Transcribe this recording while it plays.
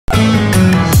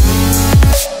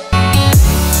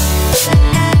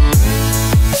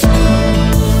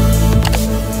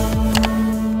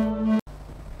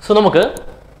So, നമുക്ക്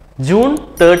June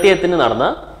 30th നടന്ന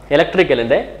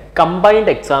ഇലക്ട്രിക്കലിന്റെ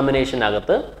combined examination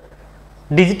അകത്ത്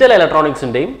ഡിജിറ്റൽ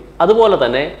ഇലക്ട്രോണിക്സിന്റെയും അതുപോലെ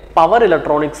തന്നെ പവർ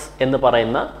ഇലക്ട്രോണിക്സ് എന്ന്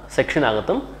പറയുന്ന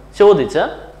സെക്ഷനകത്തും ചോദിച്ച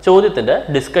ചോദ്യത്തിന്റെ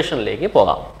ഡിസ്കഷനിലേക്ക്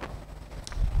പോകാം.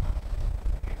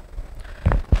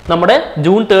 നമ്മുടെ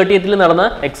ജൂൺ 30th നടന്ന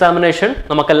എക്സാമിനേഷൻ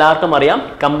നമുക്കെല്ലാവർക്കും അറിയാം,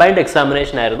 കമ്പൈൻഡ്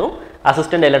എക്സാമിനേഷൻ ആയിരുന്നു.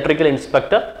 Assistant electrical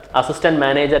inspector, assistant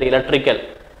manager electrical,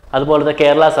 അതുപോലെ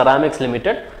Kerala ceramics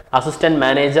limited, assistant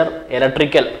manager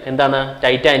electrical എന്താണ്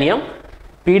ടൈറ്റാനിയം,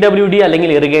 PWD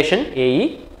അല്ലെങ്കിൽ ഇറിഗേഷൻ AE,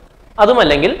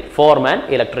 അതുമല്ലെങ്കിൽ ഫോർമാൻ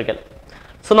ഇലക്ട്രിക്കൽ.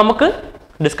 സോ നമുക്ക്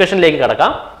ഡിസ്കഷനിലേക്ക്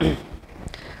കടക്കാം.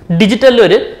 ഡിജിറ്റലിൽ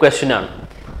ഒരു ക്വസ്റ്റ്യൻ ആണ്,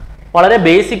 വളരെ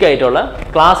ബേസിക് ആയിട്ടുള്ള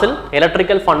ക്ലാസ്സിൽ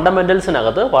ഇലക്ട്രിക്കൽ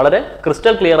ഫണ്ടമെന്റൽസിനകത്ത് വളരെ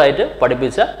ക്രിസ്റ്റൽ ക്ലിയർ ആയിട്ട്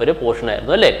പഠിപ്പിച്ച ഒരു പോർഷൻ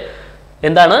ആയിരുന്നു അല്ലേ.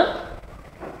 എന്താണ്,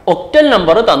 ഒക്ടൽ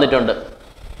നമ്പർ തന്നിട്ടുണ്ട്.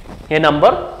 A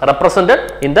number represented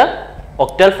in the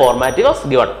octal format was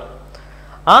given.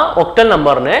 ആ ഒക്ടൽ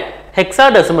നമ്പറിനെ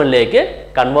ഹെക്സാഡെസിമലിലേക്ക്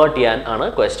കൺവേർട്ട് ചെയ്യാൻ ആണ്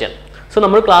ക്വസ്റ്റ്യൻ. സോ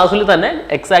നമ്മൾ ക്ലാസ്സിൽ തന്നെ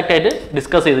എക്സാക്റ്റ് ആയിട്ട്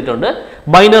ഡിസ്കസ് ചെയ്തിട്ടുണ്ട്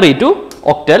ബൈനറി ടു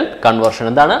ഒക്ടൽ കൺവേർഷൻ.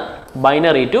 എന്താണ്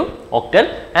binary to octal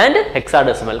and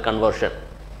hexadecimal conversion.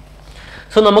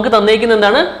 So നമുക്ക് തന്നേക്കുന്ന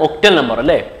എന്താണ് ഒക്ടൽ നമ്പർ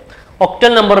അല്ലേ.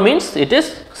 Octal number means it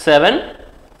is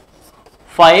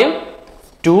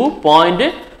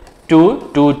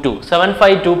 752.222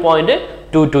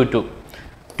 752.222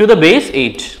 to the base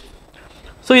 8.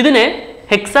 So ഇതിനെ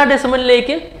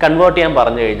ഹെക്സാഡെസിമലിലേക്ക് കൺവേർട്ട് ചെയ്യാൻ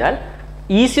പറഞ്ഞു കഴിഞ്ഞാൽ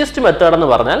ഈസിയസ്റ്റ് മെത്തേഡ് എന്ന്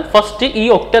പറഞ്ഞാൽ ഫസ്റ്റ് ഈ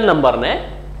ഒക്ടൽ നമ്പറിനെ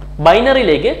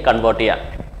ബൈനറിയിലേക്ക് കൺവേർട്ട് ചെയ്യാം.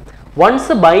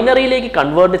 വൺസ് ബൈനറിയിലേക്ക്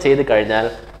കൺവേർട്ട് ചെയ്ത് കഴിഞ്ഞാൽ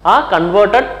ആ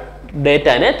കൺവേർട്ടഡ്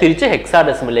ഡേറ്റാനെ തിരിച്ച്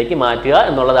ഹെക്സാഡെസിമലിലേക്ക് മാറ്റുക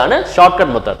എന്നുള്ളതാണ് ഷോർട്ട്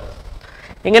കട്ട് മെത്തേഡ്.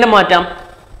 എങ്ങനെ മാറ്റാം?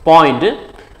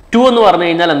 0.2 എന്ന് പറഞ്ഞു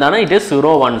കഴിഞ്ഞാൽ എന്താണ്, it is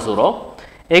 010,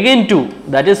 again 2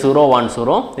 that is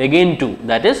 010, again 2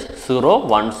 that is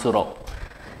 010.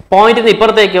 പോയിന്റിന്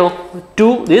ഇപ്പുറത്തേക്കോ 2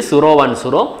 is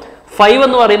 010, 5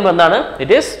 എന്ന് പറയുമ്പോൾ എന്താണ്,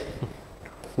 ഇറ്റ് ഈസ്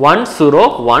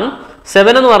 101,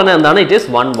 7 എന്ന് പറഞ്ഞാൽ എന്താണ്, it is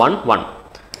 111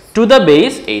 to the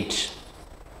base 8.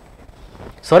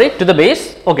 Sorry to the base,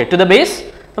 okay to the base,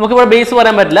 നമുക്ക് ഇവിടെ ബേസ്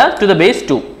പറയാൻ പറ്റില്ല, ടു ദ ബേസ്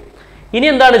 2. ഇനി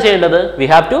എന്താണ് ചെയ്യേണ്ടത്, we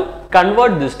have to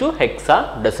convert this to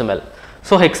hexadecimal.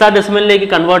 So ഹെക്സാഡെസിമലിലേക്ക്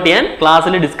convert ചെയ്യാൻ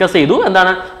ക്ലാസ്സിൽ ഡിസ്കസ് ചെയ്തു.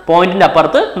 എന്താണ്, പോയിന്റിന്റെ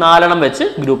അപ്പുറത്ത് 4 എണ്ണം വെച്ച്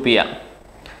ഗ്രൂപ്പ് ചെയ്യാം.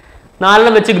 4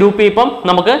 എണ്ണം വെച്ച് ഗ്രൂപ്പ് ചെയ്യുമ്പം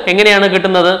നമുക്ക് എങ്ങനെയാണ്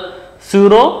കിട്ടുന്നത്,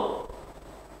 0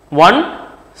 1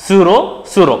 0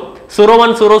 0 0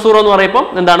 1 0 0 എന്ന് പറയുമ്പോൾ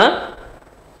എന്താണ്,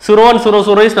 0 1 0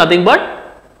 0 is nothing but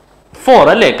 4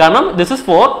 അല്ലേ, കാരണം this is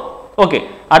 4. ഓക്കെ,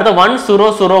 അടുത്ത 1 0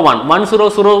 0 1 1 0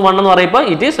 0 1 എന്ന് പറയുമ്പോൾ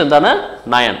ഇറ്റ് ഈസ് എന്താണ്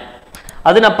 9.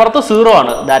 അതിനപ്പുറത്ത് 0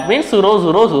 ആണ്, that means 0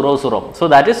 0 0 0. So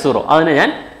that is 0. അതിനെ ഞാൻ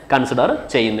കൺസിഡർ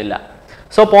ചെയ്യുന്നില്ല.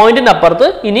 സോ പോയിന്റിന്റെ അപ്പുറത്ത്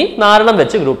ഇനി 4 എണ്ണം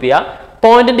വെച്ച് ഗ്രൂപ്പ് ചെയ്യുക,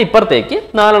 പോയിന്റിന്റെ ഇപ്പുറത്തേക്ക്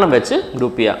 4 എണ്ണം വെച്ച്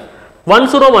ഗ്രൂപ്പ് ചെയ്യുക. 1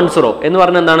 0 1 0 എന്ന്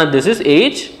പറഞ്ഞാൽ എന്താണ്, ദിസ് ഈസ്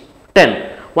 8 10.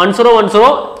 1 0 1 0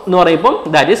 എന്ന് പറയുമ്പോൾ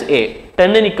ദാറ്റ് ഈസ് A.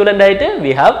 10 ഇക്വലന്റ് ആയിട്ട്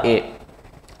വി ഹാവ് A.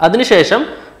 അതിനുശേഷം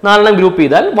 4 എണ്ണം ഗ്രൂപ്പ്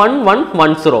ചെയ്താൽ 1 1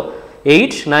 1 0,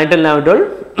 8 9 10 11 12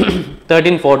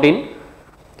 13 14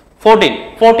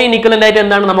 14 ഇക്വലന്റ് ആയിട്ട്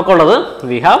എന്താണ് നമുക്കുള്ളത്,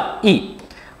 വി ഹാവ് E.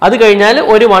 അത് കഴിഞ്ഞാൽ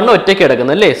ഒരു 1 ഒറ്റയ്ക്ക്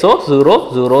കിടക്കുന്നു അല്ലേ. So 0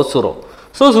 0 0.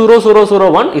 So 0 0 0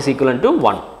 1 is equivalent to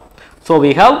 1. So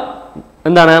we have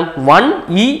എന്താണ്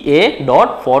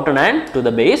 1EA.49 ടു ദ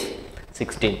ബേസ്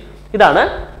 16. ഇതാണ്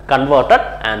കൺവേർട്ടഡ്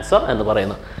ആൻസർ എന്ന്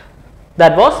പറയുന്നത്.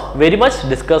 That was very much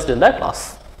discussed in the class.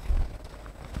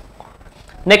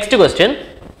 Next question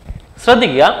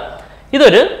ശ്രദ്ധിക്കുക,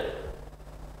 ഇതൊരു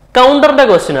കൗണ്ടറിന്റെ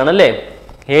ക്വസ്റ്റ്യൻ ആണ് അല്ലേ.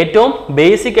 ഏറ്റവും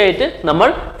ബേസിക് ആയിട്ട് നമ്മൾ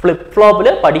ഫ്ലിപ്പ് ഫ്ലോപ്പിൽ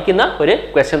പഠിക്കുന്ന ഒരു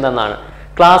ക്വസ്റ്റ്യൻ തന്നെയാണ്.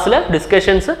 ക്ലാസ്സിലെ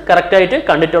ഡിസ്കഷൻസ് കറക്റ്റ് ആയിട്ട്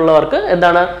കണ്ടിട്ടുള്ളവർക്ക്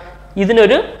എന്താണ്,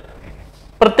 ഇതിനൊരു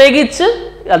പ്രത്യേകിച്ച്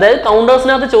അതായത്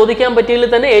കൗണ്ടേഴ്സിനകത്ത് ചോദിക്കാൻ പറ്റിയതിൽ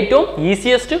തന്നെ ഏറ്റവും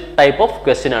ഈസിയസ്റ്റ് ടൈപ്പ് ഓഫ്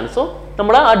ക്വസ്റ്റ്യൻ ആണ്. സോ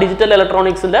നമ്മൾ ആ ഡിജിറ്റൽ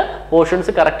ഇലക്ട്രോണിക്സിന്റെ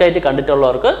പോർഷൻസ് കറക്റ്റ് ആയിട്ട്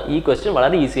കണ്ടിട്ടുള്ളവർക്ക് ഈ ക്വസ്റ്റ്യൻ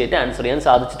വളരെ ഈസി ആയിട്ട് ആൻസർ ചെയ്യാൻ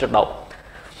സാധിച്ചിട്ടുണ്ടാവും.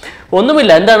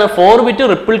 ഒന്നുമില്ല, എന്താണ് 4-bit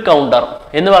റിപ്പിൾ കൗണ്ടർ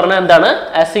എന്ന് പറഞ്ഞാൽ എന്താണ്,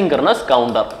 അസിൻക്രണസ്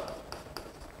കൗണ്ടർ.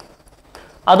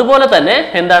 അതുപോലെ തന്നെ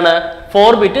എന്താണ്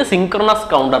 4-bit സിൻക്രണസ്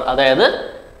കൗണ്ടർ. അതായത്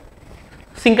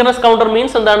സിൻക്രണസ് കൗണ്ടർ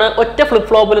മീൻസ് എന്താണ്, ഒറ്റ ഫ്ലിപ്പ്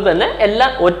ഫ്ലോപ്പിൽ തന്നെ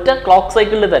ഒറ്റ ക്ലോക്ക്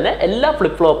സൈക്കിളിൽ തന്നെ എല്ലാ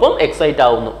ഫ്ലിപ്പ് ഫ്ലോപ്പും എക്സൈറ്റ്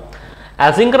ആവുന്നു.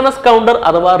 അസിൻക്രണസ് കൗണ്ടർ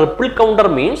അഥവാ റിപ്പിൾ കൗണ്ടർ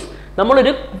മീൻസ്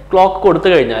നമ്മളൊരു ക്ലോക്ക് കൊടുത്തു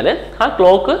കഴിഞ്ഞാൽ ആ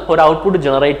ക്ലോക്ക് ഒരു ഔട്ട്പുട്ട്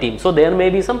ജനറേറ്റ് ചെയ്യും. So there may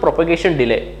be some propagation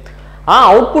delay. ആ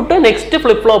ഔട്ട്പുട്ട് നെക്സ്റ്റ്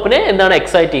ഫ്ലിപ്പ് ഫ്ലോപ്പിനെ എന്താണ്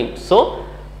എക്സൈറ്റ് ചെയ്യും. സോ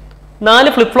 4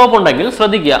 ഫ്ലിപ്പ് ഫ്ലോപ്പ് ഉണ്ടെങ്കിൽ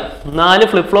ശ്രദ്ധിക്കുക, 4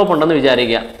 ഫ്ലിപ്പ് ഫ്ലോപ്പ് ഉണ്ടെന്ന്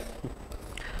വിചാരിക്കുക,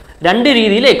 2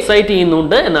 രീതിയിൽ എക്സൈറ്റ്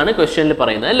ചെയ്യുന്നുണ്ട് എന്നാണ് ക്വസ്റ്റ്യനിൽ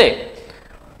പറയുന്നത് അല്ലേ.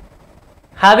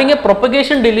 Having A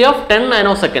propagation delay of 10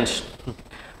 നാനോസെക്കൻഡ്സ്.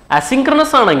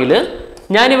 Asynchronous ആണെങ്കിൽ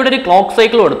ഞാൻ ഇവിടെ ഒരു ക്ലോക്ക്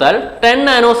സൈക്കിൾ കൊടുത്താൽ 10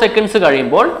 നാനോസെക്കൻഡ്സ്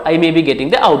കഴിയുമ്പോൾ I may be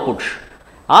getting the output.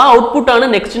 ആ ഔട്ട്പുട്ട് ആണ്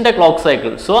next in the clock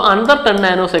cycle. So under 10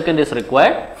 nanosecond is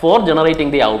required for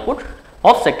generating the output.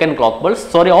 of second clock pulse,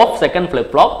 of second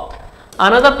flip-flop,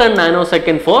 another 10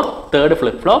 nanoseconds for third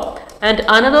flip-flop, and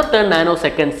another 10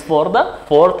 nanoseconds for the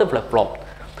fourth flip-flop.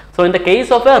 So in the case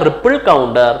of a ripple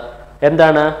counter,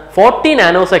 40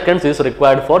 nanoseconds is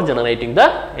required for generating the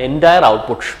entire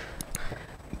output.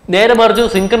 നേരെ മറിച്ച്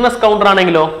synchronous counter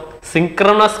ആണെങ്കിലോ,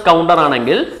 synchronous counter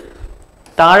ആണെങ്കിൽ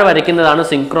താഴെ വരയ്ക്കുന്നതാണ്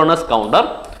synchronous counter.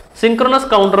 Synchronous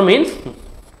counter means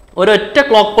ഒരൊറ്റ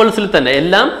clock പൾസിൽ തന്നെ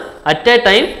എല്ലാം at A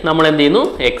time നമ്മൾ എന്ത് ചെയ്യുന്നു,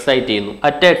 എക്സൈറ്റ് ചെയ്യുന്നു,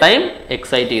 അറ്റ് എ ടൈം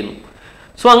എക്സൈറ്റ് ചെയ്യുന്നു.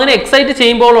 സോ അങ്ങനെ എക്സൈറ്റ്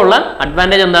ചെയ്യുമ്പോഴുള്ള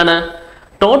അഡ്വാൻറ്റേജ് എന്താണ്,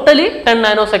 ടോട്ടലി 10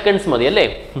 നാനോസെക്കൻഡ്സ് മതി അല്ലേ.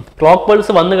 ക്ലോക്ക്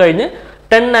പൾസ് വന്നു കഴിഞ്ഞ്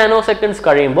 10 നാനോസെക്കൻഡ്സ്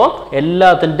കഴിയുമ്പോൾ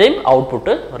എല്ലാത്തിൻ്റെയും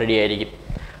ഔട്ട്പുട്ട് റെഡി ആയിരിക്കും.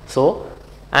 സോ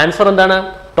ആൻസർ എന്താണ്,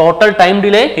 total time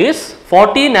delay is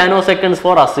 40 നാനോസെക്കൻഡ്സ്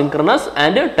four asynchronous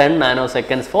and 10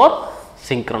 നാനോസെക്കൻഡ്സ് four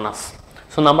synchronous.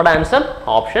 So നമ്മുടെ ആൻസർ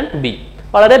ഓപ്ഷൻ ബി.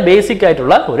 വളരെ ബേസിക്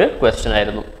ആയിട്ടുള്ള ഒരു ക്വസ്റ്റ്യൻ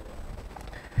ആയിരുന്നു.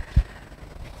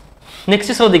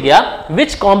 നെക്സ്റ്റ് ശ്രദ്ധിക്കുക,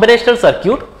 which combinational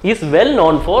circuit is well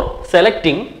known for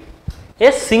selecting A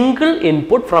single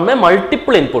input from A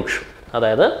multiple input.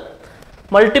 അതായത്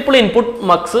multiple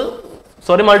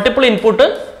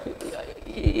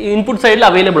input സൈഡിൽ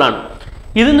available ആണ്.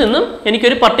 ഇതിൽ നിന്നും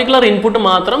എനിക്കൊരു പർട്ടിക്കുലർ ഇൻപുട്ട്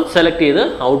മാത്രം സെലക്ട് ചെയ്ത്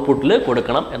ഔട്ട്പുട്ടിൽ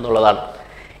കൊടുക്കണം എന്നുള്ളതാണ്.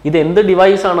 ഇത് എന്ത്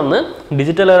ഡിവൈസ് ആണെന്ന്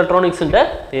ഡിജിറ്റൽ ഇലക്ട്രോണിക്സിൻ്റെ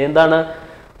എന്താണ്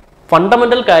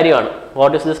ഫണ്ടമെന്റൽ കാര്യമാണ്.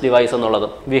 വാട്ട് ഈസ് ദിസ് ഡിവൈസ് എന്നുള്ളത്.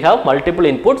 We have multiple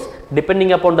inputs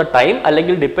depending upon the time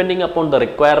അല്ലെങ്കിൽ depending upon the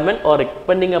requirement or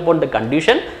depending upon the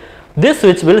condition. This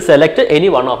switch will select any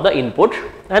one of the input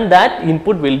and that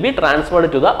input will be transferred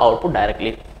to the output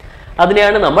directly.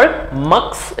 അതിനെയാണ് നമ്മൾ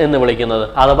mugs എന്ന് വിളിക്കുന്നത്,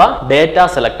 അഥവാ data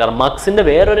selector. മക്സിന്റെ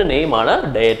വേറൊരു name ആണ്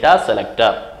data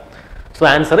selector. So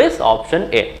answer is option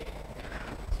A.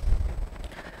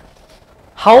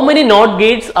 How many NOT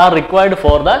gates are required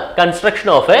for the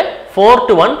construction of a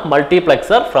 4:1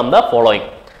 multiplexer from the following?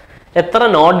 എത്ര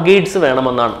NOT gates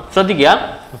വേണമെന്നാണ് ശ്രദ്ധിക്കുക.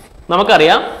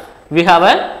 നമുക്കറിയാം we have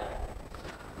a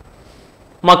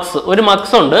മക്സ്, ഒരു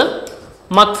mugs ഉണ്ട്.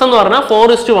 Mugs എന്ന് പറഞ്ഞാൽ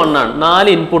 4:1 ആണ്. 4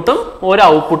 ഇൻപുട്ടും ഒരു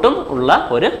ഔട്ട്പുട്ടും ഉള്ള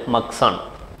ഒരു മക്സ് ആണ്.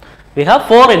 We have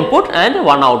 4 input and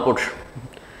 1 output.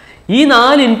 ഈ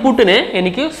 4 ഇൻപുട്ടിനെ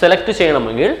എനിക്ക് സെലക്ട്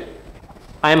ചെയ്യണമെങ്കിൽ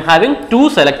I M having 2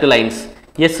 select lines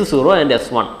S0 and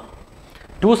S1.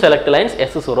 2 select lines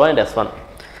S0 and S1.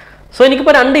 So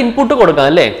എനിക്കിപ്പോൾ 2 ഇൻപുട്ട് കൊടുക്കാം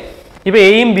അല്ലേ. ഇപ്പോൾ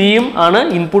എയും ബിയും ആണ്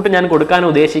ഇൻപുട്ട് ഞാൻ കൊടുക്കാൻ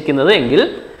ഉദ്ദേശിക്കുന്നത് എങ്കിൽ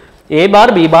എ ബാർ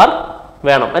ബി ബാർ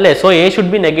വേണം അല്ലേ. So A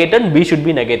should be നെഗേറ്റഡ്, B should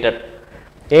be നെഗേറ്റഡ്.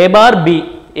 A bar B,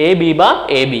 A B bar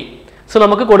A B. So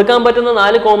നമുക്ക് കൊടുക്കാൻ പറ്റുന്ന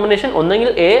 4 കോമ്പിനേഷൻ ഒന്നെങ്കിൽ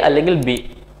എ അല്ലെങ്കിൽ ബി,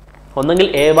 ഒന്നെങ്കിൽ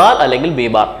എ ബാർ അല്ലെങ്കിൽ B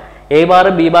bar. A bar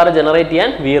B bar generate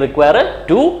ചെയ്യാൻ V require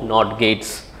 2 not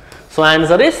Gates. So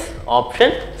answer is option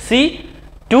C,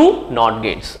 2 not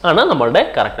Gates ആണ് നമ്മളുടെ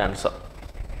കറക്റ്റ് ആൻസർ.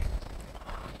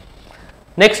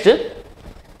 നെക്സ്റ്റ്,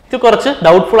 ഇത് കുറച്ച്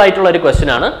ഡൗട്ട്ഫുൾ ആയിട്ടുള്ള ഒരു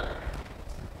ക്വസ്റ്റ്യൻ ആണ്.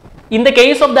 In the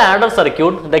case of the adder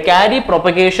circuit, the carry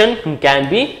propagation can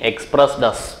be expressed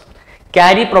as.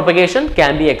 Carry propagation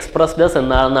can be expressed as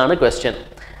എന്നാണ് question.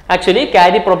 Actually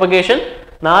carry propagation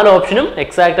 4 ഓപ്ഷനും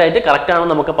exact ആയിട്ട് കറക്റ്റ്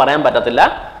ആണെന്ന് നമുക്ക് പറയാൻ പറ്റത്തില്ല.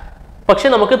 പക്ഷെ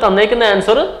നമുക്ക് തന്നേക്കുന്ന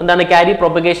ആൻസർ എന്താണ്, carry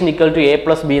propagation equal to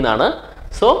A+B എന്നാണ്.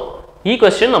 സോ ഈ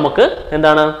ക്വസ്റ്റ്യൻ നമുക്ക്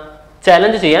എന്താണ്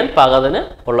ചാലഞ്ച് ചെയ്യാൻ പാകത്തിന്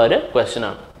ഉള്ള ഒരു ക്വസ്റ്റ്യൻ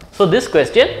ആണ്. So this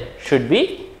question should be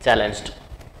challenged.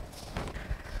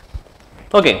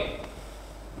 Okay,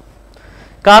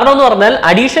 കാരണം എന്ന് പറഞ്ഞാൽ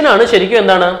അഡീഷൻ ആണ് ശരിക്കും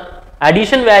എന്താണ്,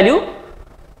 അഡീഷൻ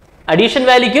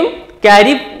വാല്യൂക്കും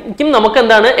ക്യാരിക്കും നമുക്ക്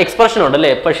എന്താണ് എക്സ്പ്രഷൻ ഉണ്ട്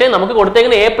അല്ലേ. പക്ഷേ നമുക്ക്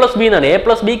കൊടുത്തേക്കുന്ന A+B എന്നാണ്.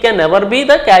 A+B can never be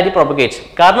the carry propagate.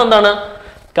 കാരണം എന്താണ്,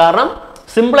 കാരണം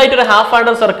സിമ്പിൾ ആയിട്ട് ഒരു ഹാഫ്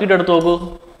ആഡർ സർക്യൂട്ട് എടുത്ത് നോക്കൂ.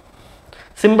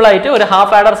 സിമ്പിൾ ആയിട്ട് ഒരു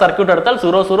ഹാഫ് ആഡർ സർക്യൂട്ട് എടുത്താൽ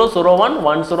 0 0 0 1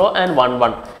 1 0 ആൻഡ് 1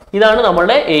 1. ഇതാണ്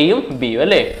നമ്മളുടെ എയും ബിയും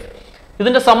അല്ലേ.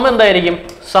 ഇതിന്റെ സം എന്തായിരിക്കും,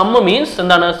 സം മീൻസ്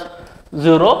എന്താണ്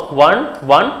 0 1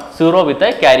 1 0 വിത്ത്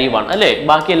എ ക്യാരി 1 അല്ലേ.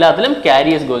 ബാക്കി എല്ലാത്തിലും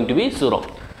carry is going to B 0.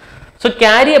 So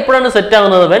carry എപ്പോഴാണ് സെറ്റ്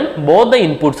ആവുന്നത്, when both the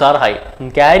inputs R high.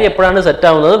 Carry എപ്പോഴാണ് സെറ്റ്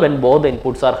ആവുന്നത്, when both the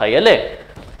inputs R high അല്ലേ.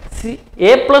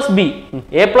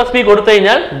 A+B കൊടുത്തു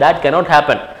കഴിഞ്ഞാൽ that cannot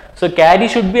happen. So carry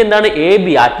should be എന്താണ് AB,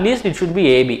 at least it should be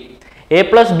AB.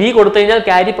 A+B കൊടുത്തു കഴിഞ്ഞാൽ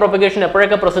ക്യാരി പ്രൊപ്പഗേഷൻ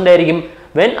എപ്പോഴൊക്കെ present ആയിരിക്കും,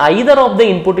 when either of the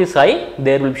input is high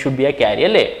there should be A carry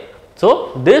അല്ലേ. So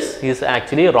this is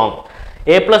actually wrong.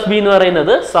 A+B എന്ന്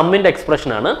പറയുന്നത് സമ്മിന്റെ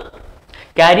expression ആണ്.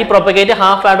 Carry propagate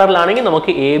half ആഡറിലാണെങ്കിൽ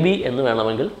നമുക്ക് AB എന്ന്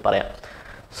വേണമെങ്കിൽ പറയാം.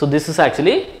 So this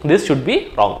should be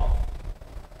wrong.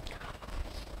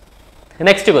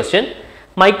 Next question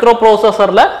micro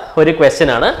പ്രോസസറിലെ ഒരു question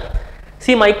ആണ്.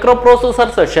 മൈക്രോ പ്രോസസർ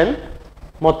സെഷൻ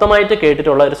മൊത്തമായിട്ട്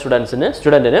കേട്ടിട്ടുള്ള ഒരു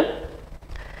സ്റ്റുഡൻറ്റിന്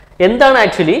എന്താണ്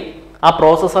ആക്ച്വലി ആ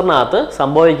പ്രോസസറിനകത്ത്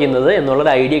സംഭവിക്കുന്നത്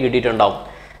എന്നുള്ളൊരു ഐഡിയ കിട്ടിയിട്ടുണ്ടാവും.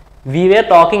 we were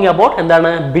talking about എന്താണ്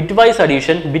bitwise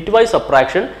addition, bitwise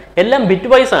subtraction എല്ലാം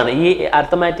bitwise ആണ് ഈ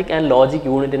arithmetic and logic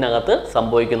യൂണിറ്റിനകത്ത്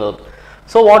സംഭവിക്കുന്നത്.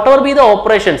 So whatever be the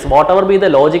operations, whatever be the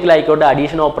logical ആയിക്കോട്ടെ,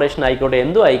 addition operation ആയിക്കോട്ടെ,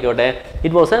 എന്തും ആയിക്കോട്ടെ,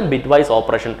 it was a bitwise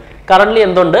operation. Currently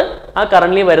എന്തുണ്ട്, ആ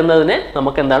currently വരുന്നതിനെ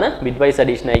നമുക്ക് എന്താണ് bitwise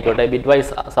addition ആയിക്കോട്ടെ,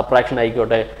 bitwise subtraction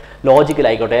ആയിക്കോട്ടെ, logical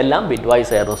ആയിക്കോട്ടെ, എല്ലാം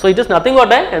bitwise ആയിരുന്നു. So it is nothing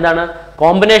but എന്താണ്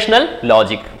combinational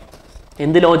logic.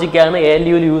 എന്ത് ലോജിക് ആണ്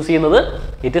ALU യൂസ് ചെയ്യുന്നത്?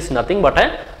 It is nothing but a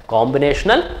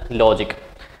combinational logic.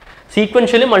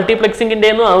 Sequentially മൾട്ടിപ്ലെക്സിംഗിൻ്റെ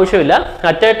ഒന്നും ആവശ്യമില്ല.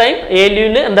 അറ്റ് എ ടൈം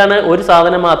ALUവിൽ എന്താണ് ഒരു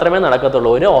സാധനം മാത്രമേ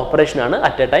നടക്കത്തുള്ളൂ, ഒരു ഓപ്പറേഷനാണ്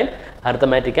at A time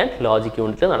arithmetic and logic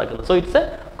യൂണിറ്റിൽ നടക്കുന്നത്. So it's A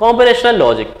combinational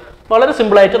logic. വളരെ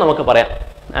സിമ്പിളായിട്ട് നമുക്ക് പറയാം.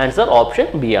 ആൻസർ ഓപ്ഷൻ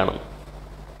ബി ആണ്.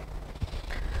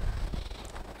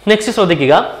 നെക്സ്റ്റ്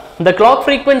ശ്രദ്ധിക്കുക. The clock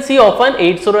frequency of an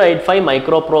 8085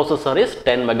 micro processor is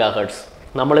 10 MHz.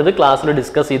 നമ്മളിത് ക്ലാസ്സിൽ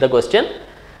ഡിസ്കസ് ചെയ്ത ക്വസ്റ്റ്യൻ.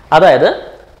 അതായത്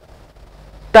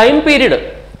ടൈം പീരീഡ്,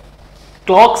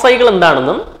 ക്ലോക്ക് സൈക്കിൾ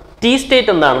എന്താണെന്നും ടി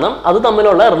സ്റ്റേറ്റ് എന്താണെന്നും അത്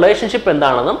തമ്മിലുള്ള റിലേഷൻഷിപ്പ്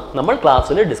എന്താണെന്നും നമ്മൾ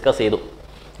ക്ലാസ്സിൽ ഡിസ്കസ് ചെയ്തു.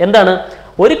 എന്താണ്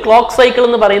ഒരു ക്ലോക്ക് സൈക്കിൾ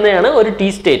എന്ന് പറയുന്നതാണ് ഒരു ടി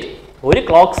സ്റ്റേറ്റ്. ഒരു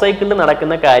ക്ലോക്ക് സൈക്കിളിൽ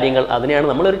നടക്കുന്ന കാര്യങ്ങൾ അതിനെയാണ്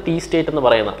നമ്മൾ ഒരു ടി സ്റ്റേറ്റ് എന്ന്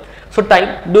പറയുന്നത്. So time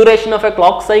duration of A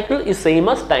clock cycle is same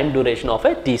as time duration of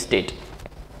A T state.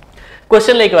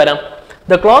 ക്വസ്റ്റ്യനിലേക്ക് വരാം.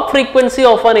 The clock frequency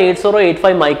of an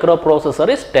 8085 micro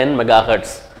processor is 10 MHz.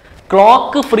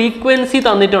 Clock frequency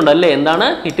തന്നിട്ടുണ്ട് അല്ലേ, എന്താണ്?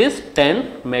 It is 10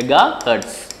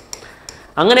 MHz.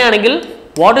 അങ്ങനെയാണെങ്കിൽ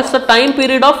what is the time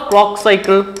period of clock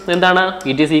cycle? എന്താണ്?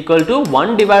 It is equal to 1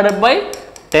 divided by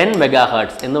 10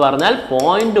 MHz എന്ന് പറഞ്ഞാൽ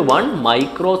 0.1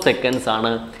 microseconds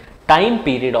ആണ് time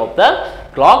period of the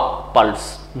clock pulse.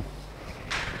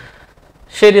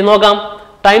 ശരി, നോക്കാം.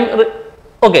 Time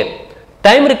okay,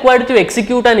 time required to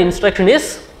execute an instruction is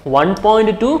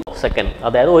 1.2 second.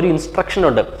 അതായത് ഒരു instruction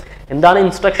ഉണ്ട്. എന്താണ്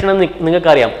ഇൻസ്ട്രക്ഷൻ എന്ന്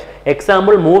നിങ്ങൾക്കറിയാം.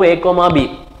 Example move A, B.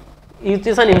 It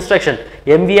is an instruction.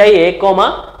 MVI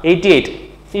A,88.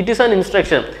 It is an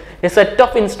instruction. A set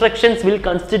of instructions will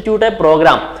constitute a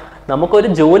program. നമുക്കൊരു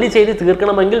ജോലി ചെയ്ത്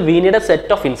തീർക്കണമെങ്കിൽ we need a set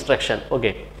of instruction.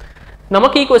 Okay.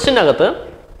 നമുക്ക് ഈ ക്വസ്റ്റ്യനകത്ത്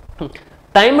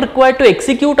time required to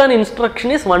execute an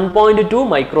instruction is 1.2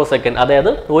 microsecond.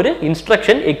 അതായത് ഒരു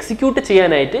instruction execute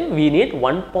ചെയ്യാനായിട്ട് we need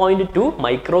 1.2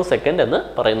 microsecond എന്ന്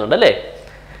പറയുന്നുണ്ട് അല്ലേ.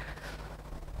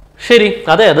 ശരി,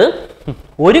 അതായത്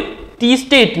ഒരു ടി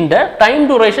സ്റ്റേറ്റിന്റെ ടൈം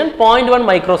ഡ്യൂറേഷൻ 0.1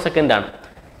 മൈക്രോസെക്കൻഡ് ആണ്.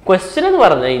 ക്വസ്റ്റ്യൻ എന്ന്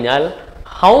പറഞ്ഞു കഴിഞ്ഞാൽ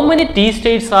how many T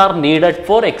States R needed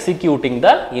for executing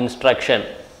the instruction.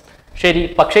 ശരി,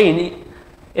 പക്ഷേ ഇനി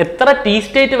എത്ര ടി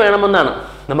സ്റ്റേറ്റ് വേണമെന്നാണ്.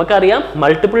 നമുക്കറിയാം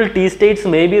multiple T States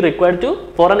may be required to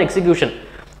for an execution.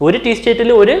 ഒരു ടി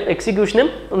സ്റ്റേറ്റിൽ ഒരു എക്സിക്യൂഷനും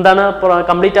എന്താണ്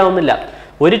കംപ്ലീറ്റ് ആവുന്നില്ല.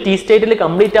 ഒരു ടി സ്റ്റേറ്റിൽ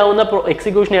കംപ്ലീറ്റ് ആവുന്ന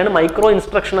എക്സിക്യൂഷനെയാണ് മൈക്രോ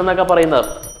ഇൻസ്ട്രക്ഷൻ എന്നൊക്കെ പറയുന്നത്.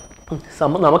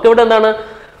 നമുക്കിവിടെ എന്താണ്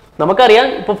നമുക്കറിയാം.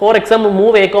 ഇപ്പോൾ for example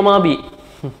move A, B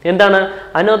എന്താണ്,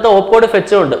 അതിനകത്ത് ഓപ്കോഡ്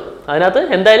ഫെച്ച് ഉണ്ട്. അതിനകത്ത്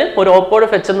എന്തായാലും ഒരു ഓപ്കോഡ്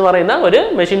ഫെച്ച് എന്ന് പറയുന്ന ഒരു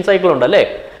മെഷീൻ സൈക്കിൾ ഉണ്ട് അല്ലേ.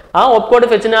 ആ ഓപ്കോഡ്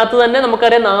ഫെച്ചിനകത്ത് തന്നെ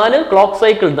നമുക്കറിയാം 4 ക്ലോക്ക്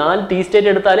സൈക്കിൾ, 4 ടി സ്റ്റേറ്റ്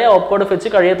എടുത്താലേ ഓപ്കോഡ് ഫെച്ച്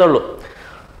കഴിയത്തുള്ളൂ.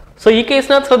 സോ ഈ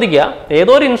കേസിനകത്ത് ശ്രദ്ധിക്കുക,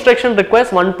 ഏതോ ഒരു instruction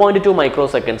requires 1.2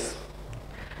 microseconds.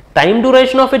 Time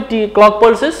duration of A clock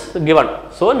pulse is given.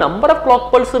 So number of clock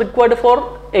pulse required for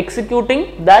executing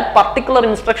that particular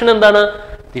instruction എന്താണ്?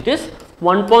 It is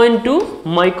 1.2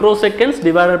 microseconds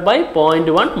divided by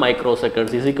 0.1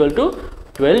 microseconds is equal to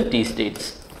 12 t states.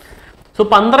 So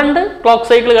 12 clock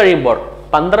cycle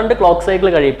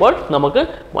കഴിയുമ്പോൾ നമുക്ക്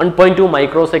 1.2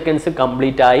 microseconds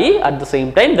complete ആയി. At the same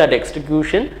time that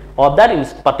execution of that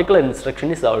particular instruction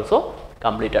is also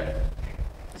completed.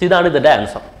 So ഇതാണ് ഇതിന്റെ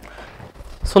answer.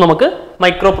 So നമുക്ക്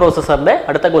micro പ്രോസസറിന്റെ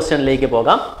അടുത്ത ക്വസ്റ്റ്യനിലേക്ക്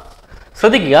പോകാം.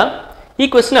 ശ്രദ്ധിക്കുക, ഈ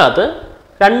ക്വസ്റ്റ്യനകത്ത്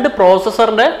 2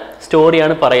 പ്രോസസറിന്റെ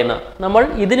സ്റ്റോറിയാണ് പറയുന്നത്. നമ്മൾ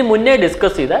ഇതിന് മുന്നേ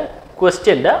ഡിസ്കസ് ചെയ്ത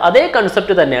ക്വസ്റ്റ്യൻ്റെ അതേ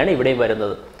കൺസെപ്റ്റ് തന്നെയാണ് ഇവിടെയും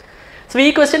വരുന്നത്. സോ ഈ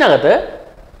ക്വസ്റ്റ്യനകത്ത്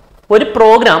ഒരു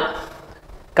പ്രോഗ്രാം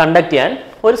കണ്ടക്ട് ചെയ്യാൻ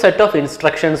ഒരു സെറ്റ് ഓഫ്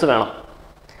ഇൻസ്ട്രക്ഷൻസ് വേണം.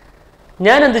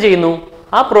 ഞാൻ എന്ത് ചെയ്യുന്നു,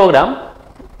 ആ പ്രോഗ്രാം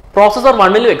പ്രോസസർ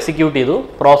 1ലും എക്സിക്യൂട്ട് ചെയ്തു,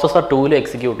 പ്രോസസർ 2ലും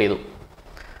എക്സിക്യൂട്ട് ചെയ്തു.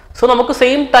 സോ നമുക്ക്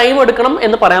സെയിം ടൈം എടുക്കണം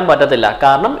എന്ന് പറയാൻ പറ്റത്തില്ല.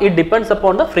 കാരണം it depends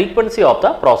upon the frequency of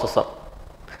the processor.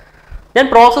 ഞാൻ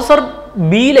പ്രോസസർ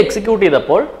ബിയിൽ എക്സിക്യൂട്ട്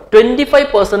ചെയ്തപ്പോൾ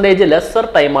 25% ലെസ്സർ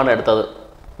ടൈമാണ് എടുത്തത്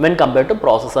when compared to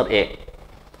processor A.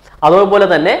 അതുപോലെ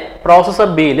തന്നെ പ്രോസസർ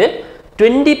ബിയിൽ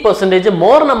 20%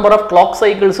 മോർ നമ്പർ ഓഫ് ക്ലോക്ക്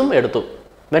സൈക്കിൾസും എടുത്തു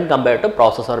when compared to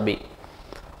processor B.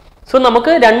 So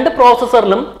നമുക്ക് 2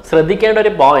 പ്രോസസറിലും ശ്രദ്ധിക്കേണ്ട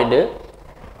ഒരു point,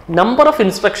 number of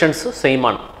instructions same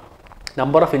ആണ്.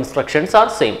 Number of instructions are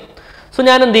same. So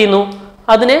ഞാൻ എന്ത് ചെയ്യുന്നു,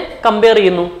 അതിനെ കമ്പയർ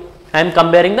ചെയ്യുന്നു. I M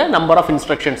comparing the number of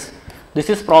instructions. This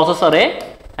is processor A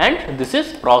and this is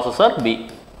processor B.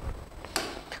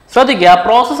 ശ്രദ്ധിക്കുക,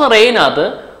 processor എയിനകത്ത്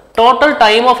total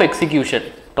time of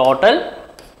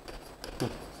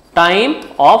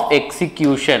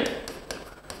execution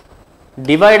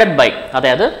divided by,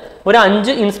 അതായത് ഒരു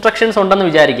 5 instructions ഉണ്ടെന്ന്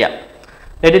വിചാരിക്കാം.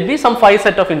 Let it be some 5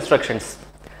 set of instructions.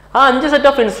 ആ 5 set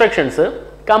of instructions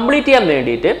complete ചെയ്യാൻ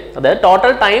വേണ്ടിയിട്ട്, അതായത്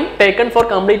total time taken four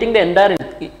completing the entire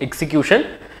execution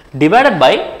divided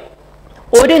by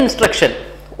ഒരു ഇൻസ്ട്രക്ഷൻ,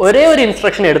 ഒരേ ഒരു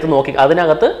ഇൻസ്ട്രക്ഷൻ എടുത്ത് നോക്കി,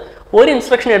 അതിനകത്ത് ഒരു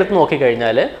ഇൻസ്ട്രക്ഷൻ എടുത്ത്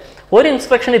നോക്കിക്കഴിഞ്ഞാൽ ഒരു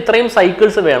ഇൻസ്ട്രക്ഷൻ ഇത്രയും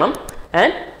സൈക്കിൾസ് വേണം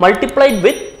and multiplied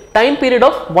with time period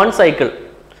of 1 cycle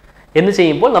എന്ന്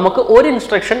ചെയ്യുമ്പോൾ നമുക്ക് ഒരു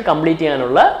ഇൻസ്ട്രക്ഷൻ കംപ്ലീറ്റ്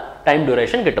ചെയ്യാനുള്ള ടൈം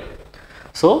ഡ്യൂറേഷൻ കിട്ടും.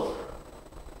 So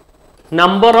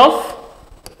number of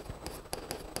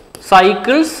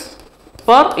cycles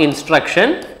per instruction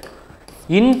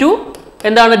into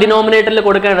എന്താണ് ഡിനോമിനേറ്ററിൽ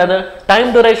കൊടുക്കേണ്ടത്, ടൈം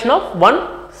ഡ്യൂറേഷൻ ഓഫ് 1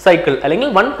 സൈക്കിൾ അല്ലെങ്കിൽ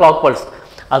 1 ക്ലോക്ക് പൾസ്.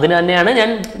 അതിന് തന്നെയാണ് ഞാൻ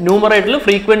ന്യൂമറേറ്ററിൽ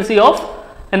ഫ്രീക്വൻസി ഓഫ്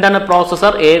എന്താണ്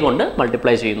പ്രോസസർ എ കൊണ്ട്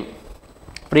മൾട്ടിപ്ലൈ ചെയ്യുന്നു.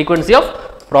 ഫ്രീക്വൻസി ഓഫ്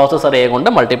പ്രോസസർ എ കൊണ്ട്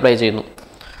മൾട്ടിപ്ലൈ ചെയ്യുന്നു.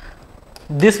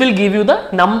 This will give you the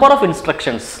number of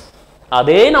instructions.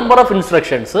 അതേ നമ്പർ ഓഫ്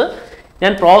ഇൻസ്ട്രക്ഷൻസ്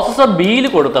ഞാൻ പ്രോസസർ ബിയിൽ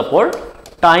കൊടുത്തപ്പോൾ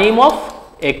time of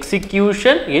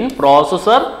execution in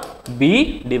processor B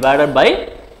divided by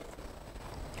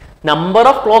number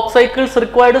of clock cycles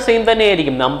required same തന്നെ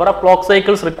ആയിരിക്കും. Number of clock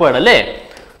cycles required അല്ലേ?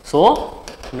 So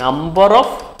number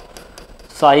of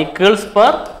cycles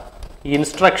per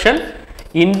instruction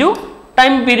into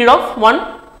time period of 1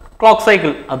 clock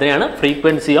cycle. അതിനെയാണ്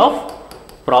frequency of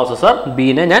processor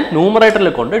ബിനെ ഞാൻ ന്യൂമറേറ്ററിൽ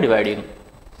കൊണ്ട് divide ചെയ്യുന്നു.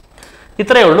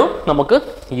 ഇത്രയേ ഉള്ളൂ, നമുക്ക്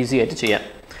ഈസി ആയിട്ട് ചെയ്യാം.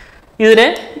 ഇതിനെ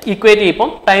ഈക്വേറ്റ് ചെയ്യുമ്പം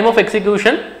time of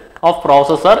execution of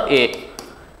processor A,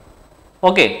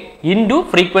 okay, into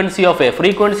frequency of A.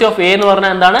 Frequency of A എന്ന്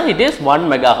പറഞ്ഞാൽ എന്താണ്? It is 1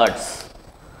 megahertz.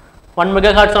 1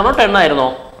 മെഗാഹെർട്സ് ആണോ 10 ആയിരുന്നോ?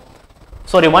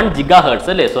 സോറി 1 ജിഗാഹെർട്സ്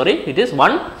അല്ലേ? Sorry, it is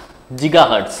 1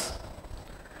 gigahertz.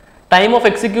 Time of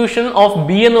execution of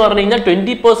B എന്ന് പറഞ്ഞു കഴിഞ്ഞാൽ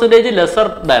 20% ലെസർ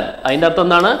ദാൻ. അതിൻ്റെ അർത്ഥം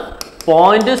എന്താണ്?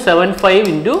 0.75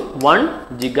 ഇൻറ്റു 1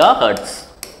 ജിഗാഹെർട്സ്.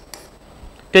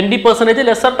 20%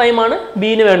 ലെസർ ടൈമാണ്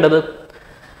ബിന് വേണ്ടത്.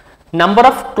 Number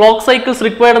of clock cycles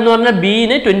required എന്ന് പറഞ്ഞാൽ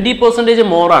ബിന് 20%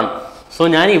 മോർ ആണ്. സോ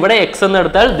ഞാൻ ഇവിടെ എക്സ് എന്ന്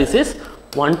എടുത്താൽ ദിസ് ഈസ്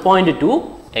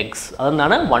 1.2x.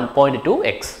 അതെന്താണ്?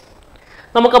 1.2x.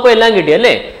 നമുക്കപ്പോൾ എല്ലാം കിട്ടി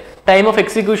അല്ലേ? Time of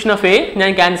execution of A ഞാൻ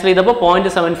ക്യാൻസൽ ചെയ്തപ്പോൾ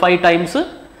 0.75 times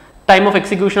time of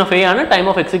execution of A ആണ് time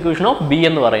of execution of B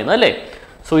എന്ന് പറയുന്നത് അല്ലേ?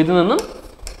 സോ ഇതിൽ നിന്നും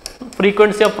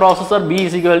frequency of processor B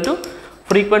is equal to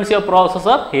frequency of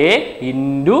processor A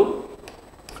into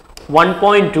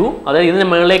 1.2, അതായത് ഇതിന്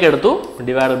മുകളിലേക്ക് എടുത്തു,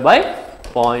 divided by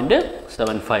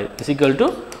 0.75 is equal to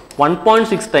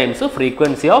 1.6 times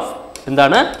frequency of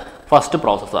എന്താണ്? First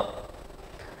processor.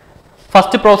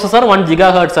 First processor 1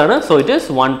 gigahertz ആണ്. So it is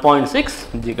 1.6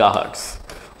 gigahertz.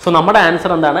 So നമ്മുടെ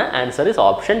answer എന്താണ്? Answer is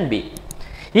option B.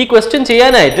 ഈ question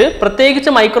ചെയ്യാനായിട്ട് പ്രത്യേകിച്ച്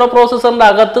മൈക്രോ പ്രോസസറിൻ്റെ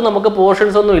അകത്ത് നമുക്ക്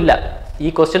പോർഷൻസ് ഒന്നും ഇല്ല ഈ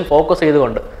ക്വസ്റ്റ്യൻ ഫോക്കസ്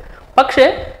ചെയ്തുകൊണ്ട്. പക്ഷേ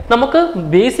നമുക്ക്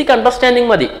ബേസിക് അണ്ടർസ്റ്റാൻഡിങ്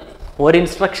മതി. ഒരു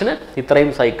ഇൻസ്ട്രക്ഷന്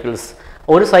ഇത്രയും സൈക്കിൾസ്,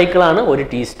 ഒരു സൈക്കിളാണ് ഒരു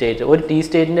ടി സ്റ്റേറ്റ്, ഒരു ടി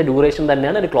സ്റ്റേറ്റിൻ്റെ ഡ്യൂറേഷൻ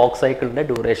തന്നെയാണ് ഒരു ക്ലോക്ക് സൈക്കിളിൻ്റെ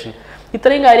ഡ്യൂറേഷൻ.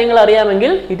 ഇത്രയും കാര്യങ്ങൾ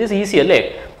അറിയാമെങ്കിൽ ഇറ്റ് ഈസ് ഈസി അല്ലേ?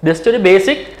 ജസ്റ്റ് ഒരു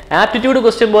ബേസിക് ആപ്റ്റിറ്റ്യൂഡ്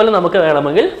ക്വസ്റ്റ്യൻ പോലെ നമുക്ക്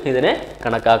വേണമെങ്കിൽ ഇതിനെ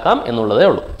കണക്കാക്കാം എന്നുള്ളതേ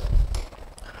ഉള്ളൂ.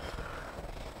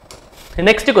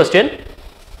 Next question.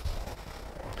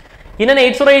 In an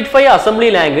 8085 assembly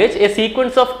language, a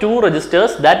sequence of 2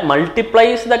 registers that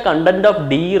multiplies the content of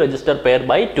D register pair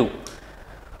by 2.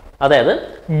 അതായത്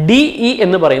DE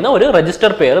എന്ന് പറയുന്ന ഒരു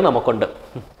രജിസ്റ്റർ പെയർ നമുക്കുണ്ട്.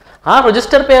 ആ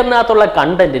രജിസ്റ്റർ പെയറിനകത്തുള്ള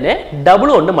കണ്ടന്റിനെ ഡബിൾ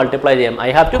കൊണ്ട് മൾട്ടിപ്ലൈ ചെയ്യാം. I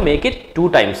have to make it 2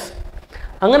 times.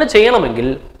 അങ്ങനെ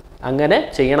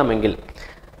ചെയ്യണമെങ്കിൽ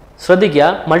ശ്രദ്ധിക്കുക,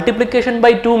 multiplication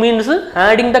by 2 means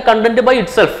adding the content by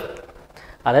it self.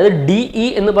 അതായത് DE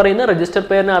എന്ന് പറയുന്ന രജിസ്റ്റർ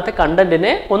പെയറിനകത്തെ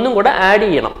കണ്ടന്റിനെ ഒന്നും കൂടെ ആഡ്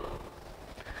ചെയ്യണം.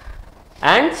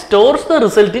 And stores the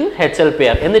result in HL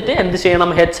pair. എന്നിട്ട് എന്ത് ചെയ്യണം?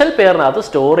 HL പെയറിനകത്ത്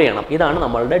സ്റ്റോർ ചെയ്യണം. ഇതാണ്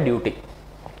നമ്മളുടെ ഡ്യൂട്ടി.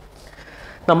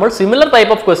 നമ്മൾ സിമിലർ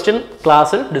ടൈപ്പ് ഓഫ് ക്വസ്റ്റ്യൻ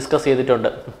ക്ലാസ്സിൽ ഡിസ്കസ് ചെയ്തിട്ടുണ്ട്.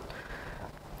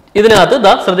 ഇതിനകത്ത്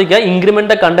ശ്രദ്ധിക്കുക,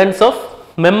 increment the contents of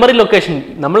memory location.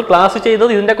 നമ്മൾ ക്ലാസ്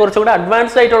ചെയ്തത് ഇതിന്റെ കുറച്ചുകൂടെ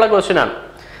അഡ്വാൻസ്ഡ് ആയിട്ടുള്ള ക്വസ്റ്റ്യൻ ആണ്.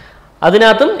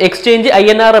 അതിനകത്തും എക്സ്ചേഞ്ച്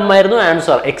INRM ആയിരുന്നു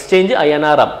ആൻസർ. Exchange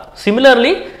INRM.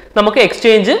 സിമിലർലി നമുക്ക്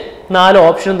എക്സ്ചേഞ്ച് 4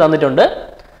 ഓപ്ഷൻ തന്നിട്ടുണ്ട്.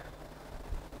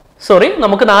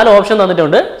 നമുക്ക് 4 ഓപ്ഷൻ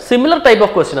തന്നിട്ടുണ്ട്. സിമിലർ ടൈപ്പ്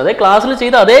ഓഫ് ക്വസ്റ്റ്യൻ, അതായത് ക്ലാസ്സിൽ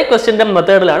ചെയ്ത അതേ ക്വസ്റ്റ്യൻ്റെ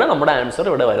മെത്തേഡിലാണ് നമ്മുടെ ആൻസർ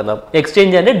ഇവിടെ വരുന്നത്.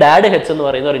 എക്സ്ചേഞ്ച് ആൻഡ് ഡാഡ് H എന്ന്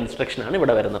പറയുന്ന ഒരു ഇൻസ്ട്രക്ഷൻ ആണ്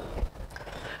ഇവിടെ വരുന്നത്.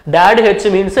 ഡാഡ് H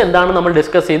മീൻസ് എന്താണ് നമ്മൾ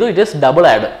ഡിസ്കസ് ചെയ്തു? It is double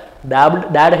add.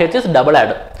 Dad H is double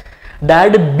add.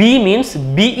 Dad B means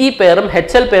BE പെയറും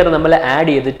HL പെയറും നമ്മൾ ആഡ്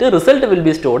ചെയ്തിട്ട് result will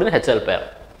be stored in HL pair.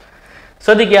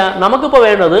 ശ്രദ്ധിക്കുക, നമുക്കിപ്പോൾ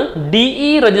വേണ്ടത്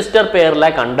DE രജിസ്റ്റർ പെയറിലെ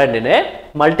കണ്ടന്റിനെ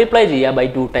മൾട്ടിപ്ലൈ ചെയ്യുക by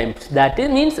 2 times. That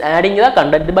means adding the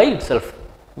content by it self.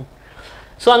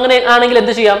 So അങ്ങനെ ആണെങ്കിൽ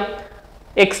എന്ത് ചെയ്യാം?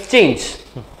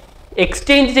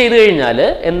 എക്സ്ചേഞ്ച് ചെയ്ത് കഴിഞ്ഞാൽ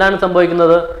എന്താണ്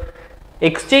സംഭവിക്കുന്നത്?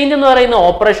 എക്സ്ചേഞ്ച് എന്ന് പറയുന്ന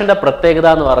ഓപ്പറേഷന്റെ പ്രത്യേകത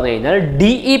എന്ന് പറഞ്ഞു കഴിഞ്ഞാൽ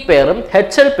DE പെയറും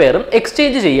HL പെയറും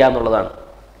എക്സ്ചേഞ്ച് ചെയ്യുക എന്നുള്ളതാണ്.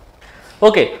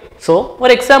 ഓക്കെ, സോ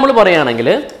ഒരു എക്സാമ്പിൾ പറയുകയാണെങ്കിൽ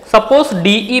സപ്പോസ്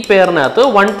DE പെയറിനകത്ത്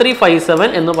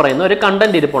 1357 എന്ന് പറയുന്ന ഒരു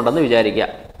കണ്ടന്റ് ഇരിപ്പുണ്ടെന്ന് വിചാരിക്കുക.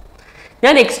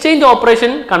 ഞാൻ എക്സ്ചേഞ്ച്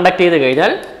ഓപ്പറേഷൻ കണ്ടക്ട് ചെയ്ത്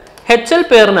കഴിഞ്ഞാൽ HL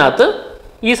പെയറിനകത്ത്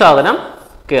ഈ സാധനം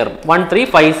കയറും.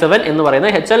 1357 എന്ന് പറയുന്ന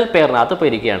HL പെയറിനകത്ത് ഇപ്പോൾ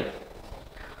ഇരിക്കുകയാണ്.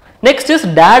 Next is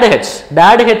DAD H.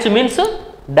 DAD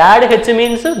H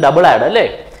means double add അല്ലേ,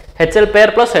 HL pair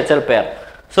plus HL pair.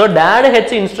 So DAD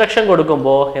H instruction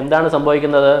കൊടുക്കുമ്പോൾ എന്താണ്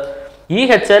സംഭവിക്കുന്നത്? ഈ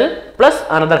HL plus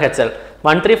another HL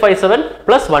 1357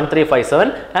 plus 1357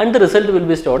 and the result will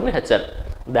be stored in HL.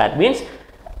 That means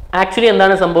actually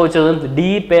എന്താണ് സംഭവിച്ചത്? D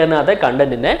പെയറിനകത്തെ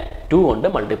കണ്ടന്റിനെ 2 കൊണ്ട്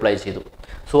multiply ചെയ്തു.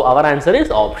 So our answer is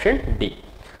option D.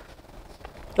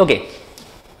 Okay.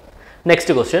 Next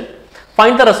question.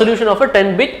 Find the resolution of a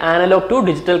 10-bit analog to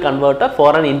digital converter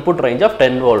for an input range of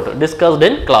 10 volt discussed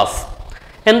in class.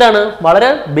 എന്താണ്? വളരെ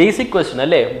basic question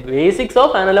അല്ലേ, basics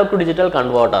of analogue to digital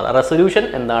converter. Resolution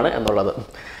എന്താണ് എന്നുള്ളത്.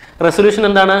 Resolution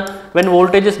എന്താണ്? When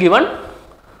voltage is given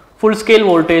full scale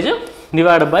voltage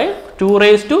divide by 2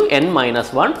 raised to n minus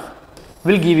 1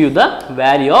 will give you the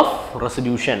value of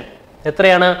resolution.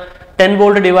 എത്രയാണ്? 10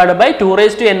 volt divided by 2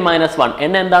 raised to n minus 1.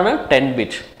 n എന്താണ്? 10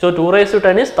 bit. So 2 raised to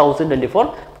 10 is 1024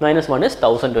 minus 1 is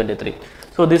 1023.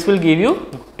 So this will give you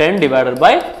 10 divided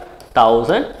by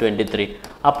 1023.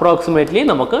 Approximately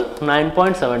നമുക്ക്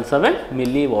 9.77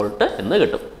 millivolt എന്ന്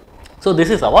കിട്ടും. So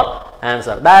this is our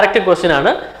answer. Direct question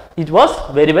ആണ്. It was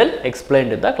very well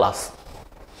explained in the class.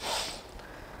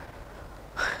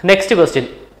 Next question.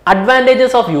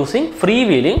 Advantages of using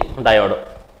freewheeling diode.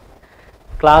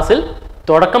 ക്ലാസ്സിൽ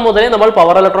തുടക്കം മുതലേ നമ്മൾ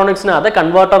power ഇലക്ട്രോണിക്സിനകത്ത്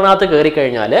കൺവേർട്ടറിനകത്ത് കയറി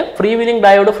കഴിഞ്ഞാൽ ഫ്രീ വീലിംഗ്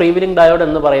ഡയോഡ്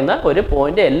എന്ന് പറയുന്ന ഒരു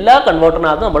പോയിന്റ് എല്ലാ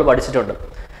കൺവേർട്ടറിനകത്തും നമ്മൾ പഠിച്ചിട്ടുണ്ട്.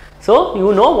 So you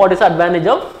know what is advantage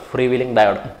of free wheeling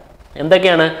diode.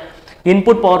 എന്തൊക്കെയാണ്?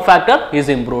 Input power factor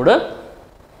is improved.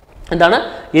 എന്താണ്?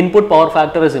 Input power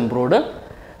factor is improved.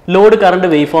 Load current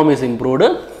wave form is improved.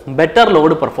 Better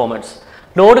load performance.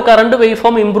 Load current wave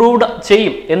form improved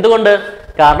ചെയ്യും. എന്തുകൊണ്ട്?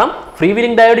 കാരണം free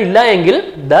wheeling diode ഇല്ല എങ്കിൽ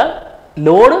the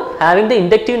load having the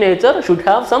inductive nature should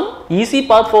have some easy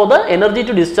path for the energy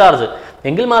to discharge.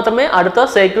 എങ്കിൽ മാത്രമേ അടുത്ത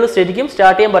cycle ശരിക്കും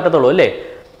start ചെയ്യാൻ പറ്റത്തുള്ളൂ അല്ലേ.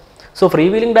 സോ ഫ്രീ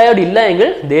വീലിംഗ് ഡയോഡ് ഇല്ല എങ്കിൽ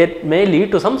they may lead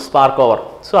to some spark over.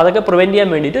 So അതൊക്കെ പ്രിവെന്റ് ചെയ്യാൻ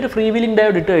വേണ്ടിയിട്ട് ഒരു ഫ്രീ വീലിംഗ്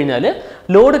ഡയോഡ് ഇട്ട് കഴിഞ്ഞാൽ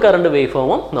ലോഡ് കറണ്ട് വേവ്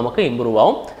ഫോമും നമുക്ക് ഇമ്പ്രൂവ്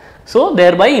ആവും. So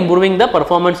there by improving the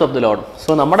performance of the load.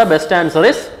 So നമ്മുടെ best answer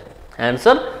is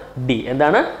answer D.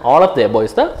 എന്താണ്? All of the above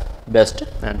is the best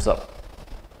answer.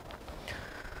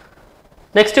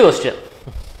 Next question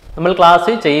നമ്മൾ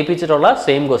ക്ലാസ്സിൽ ചെയ്യിപ്പിച്ചിട്ടുള്ള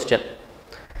same question.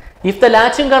 If the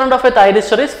latching current of A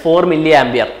തൈരിസ്റ്റർ is 4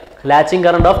 milliampere, latching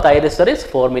current of thyristor is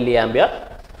 4 milliampere,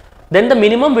 then the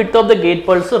minimum width of the gate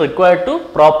pulse required to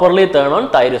properly turn on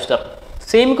thyristor.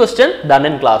 Same question done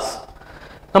in class.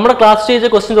 നമ്മുടെ class ചെയ്ത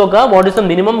question നോക്കുക. What is the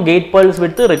minimum gate pulse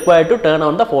width required to turn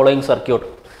on the following circuit.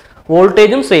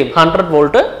 വോൾട്ടേജും same 100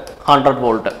 volt 100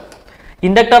 volt.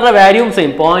 ഇൻഡക്ടറിന്റെ വാല്യൂം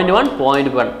same 0.1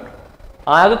 0.1.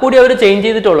 ആകെ കൂടി അവർ change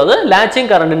ചെയ്തിട്ടുള്ളത് latching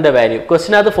കറണ്ടിന്റെ value.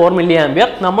 ക്വസ്റ്റിനകത്ത് 4 milliampere,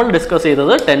 നമ്മൾ discuss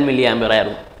ചെയ്തത് 10 milliampere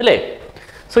ആയിരുന്നു അല്ലേ.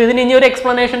 സോ ഇതിന് ഇനി ഒരു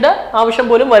എക്സ്പ്ലനേഷന്റെ ആവശ്യം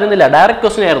പോലും വരുന്നില്ല, ഡയറക്റ്റ്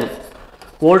ക്വസ്റ്റ്യൻ ആയിരുന്നു.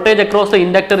 Voltage across the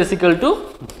inductor is equal to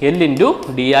L into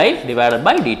di divided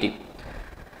by dt.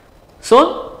 So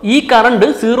ഈ കറണ്ട്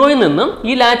സീറോയിൽ നിന്നും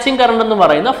ഈ ലാച്ചിങ് കറണ്ട് എന്ന്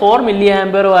പറയുന്ന 4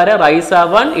 milliampere വരെ റൈസ്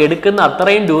ആവാൻ എടുക്കുന്ന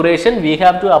അത്രയും duration we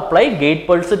have to apply gate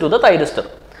pulse to the തൈരിസ്റ്റർ.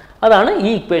 അതാണ്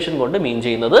ഈ ഇക്വേഷൻ കൊണ്ട് മീൻ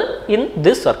ചെയ്യുന്നത് ഇൻ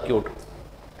ദിസ് സർക്യൂട്ട്.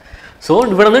 സോ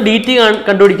ഇവിടെ നിന്ന് ഡി ടി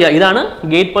കണ്ടുപിടിക്കുക. ഇതാണ്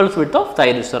ഗേറ്റ് പൾസ് വിഡ്ത്ത് ഓഫ്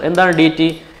തൈരിസ്റ്റർ. എന്താണ് D T?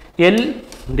 L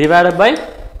divided by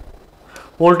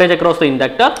voltage across the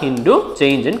inductor into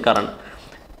change in current.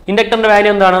 ഇൻഡക്ടറിന്റെ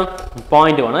value എന്താണ്?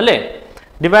 0.1 അല്ലേ.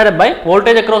 Divided by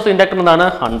voltage across the inductor എന്താണ്?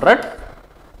 100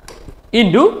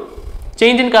 ഇൻറ്റു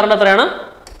ചേഞ്ച് ഇൻ കറണ്ട് എത്രയാണ്?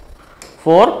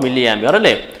 4 milliampere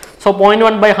അല്ലേ. So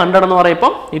 0.1 by 100 എന്ന്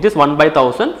പറയുമ്പോൾ it is 1 by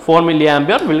 1000. 4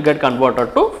 milliampere will get converted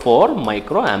to 4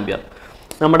 microampere.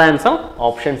 നമ്മുടെ answer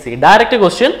option C. Direct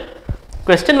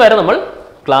question വരെ നമ്മൾ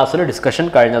ക്ലാസ്സിൽ ഡിസ്കഷൻ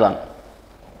കഴിഞ്ഞതാണ്.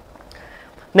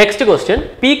 Next question.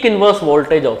 Peak inverse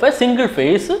voltage of A single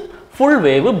phase full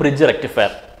wave bridge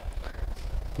rectifier.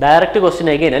 Direct question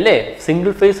again അല്ലേ.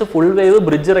 Single phase full wave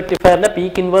bridge റെക്ടിഫയറിന്റെ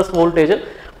peak inverse voltage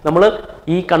നമ്മൾ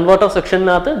ഈ converter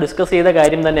സെക്ഷനകത്ത് discuss ചെയ്ത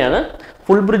കാര്യം തന്നെയാണ്.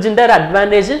 ഫുൾ ബ്രിഡ്ജിന്റെ ഒരു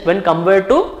അഡ്വാൻറ്റേജ് വെൻ കമ്പയർഡ്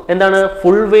ടു എന്താണ്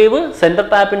full wave centre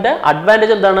ടാപ്പിന്റെ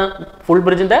advantage എന്താണ്? Full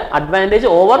ബ്രിഡ്ജിന്റെ advantage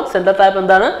over centre tap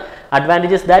എന്താണ്?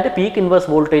 Advantages that peak inverse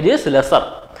voltage is lesser.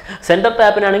 Centre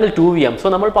ടാപ്പിനാണെങ്കിൽ 2Vm. So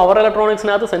നമ്മൾ പവർ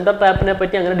ഇലക്ട്രോണിക്സിനകത്ത് സെന്റർ ടാപ്പിനെ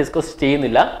പറ്റി അങ്ങനെ ഡിസ്കസ്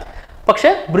ചെയ്യുന്നില്ല.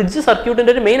 പക്ഷേ ബ്രിഡ്ജ്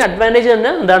സർക്യൂട്ടിന്റെ ഒരു മെയിൻ അഡ്വാൻറ്റേജ്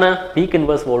തന്നെ എന്താണ്? Peak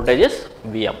inverse voltage is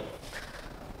Vm.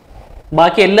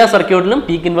 ബാക്കി എല്ലാ സർക്യൂട്ടിലും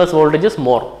peak inverse voltage is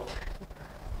more.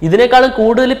 ഇതിനേക്കാളും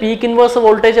കൂടുതൽ പീക്ക് ഇൻവേഴ്സ്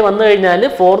വോൾട്ടേജ് വന്നു കഴിഞ്ഞാൽ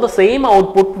for the same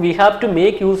output we have to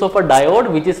make use of A diode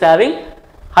which is having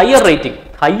higher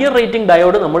rating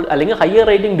diode നമ്മൾ അല്ലെങ്കിൽ higher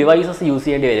rating devices use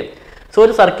ചെയ്യേണ്ടി വരും. സോ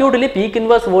ഒരു സർക്യൂട്ടിൽ peak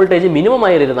inverse voltage minimum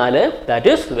ആയിരുന്നാൽ that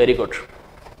is very good.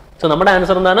 So നമ്മുടെ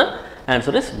answer എന്താണ്?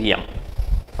 Answer is VM.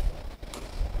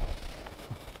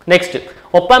 Next,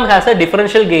 ഒപ്പാം has A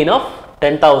differential gain of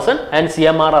 10,000 and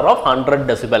CMRR of 100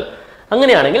 decibel.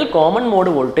 അങ്ങനെയാണെങ്കിൽ common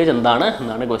mode voltage എന്താണ്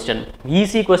എന്നാണ് question.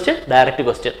 Easy question, direct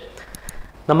question.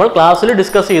 നമ്മൾ ക്ലാസ്സിൽ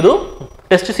discuss ചെയ്തു.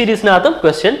 Test സീരീസിനകത്തും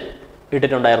question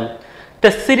ഇട്ടിട്ടുണ്ടായിരുന്നു.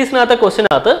 Test സീരീസിനകത്തെ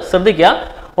ക്വസ്റ്റ്യനകത്ത് ശ്രദ്ധിക്കുക,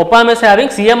 ഒപ്പാം ഇസ്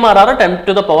ഹാവിംഗ് CMRR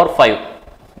 10⁵.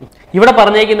 ഇവിടെ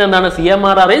പറഞ്ഞേക്കുന്നത് എന്താണ്?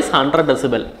 CMRR is 100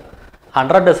 decibel.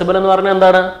 100 ഡെസിബൽ എന്ന് പറഞ്ഞാൽ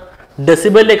എന്താണ്?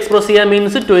 ഡെസിബൽ എക്സ്പ്രസ് ചെയ്യാൻ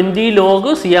means 20 log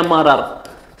CMRR.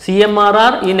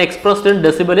 CMRR in expressed in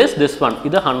decibel is this one.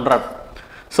 ഇത് 100.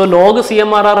 So log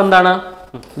CMRR എന്താണ്?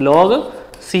 Log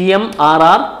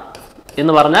CMRR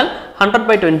എന്ന് പറഞ്ഞാൽ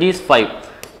 100/20 is 5.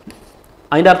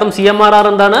 അതിന്റെ അർത്ഥം CMRR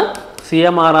എന്താണ്?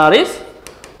 CMRR is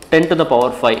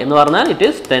 10⁵ എന്ന് പറഞ്ഞാൽ it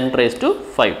is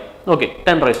 10⁵. ഓക്കെ,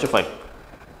 10⁵.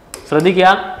 ശ്രദ്ധിക്കുക,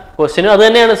 ക്വസ്റ്റ്യൻ അത്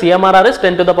തന്നെയാണ്. CMRR is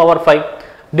 10⁵.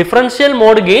 Differential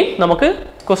mode gain നമുക്ക്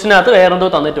ക്വസ്റ്റ്യനകത്ത് വേറെന്തോ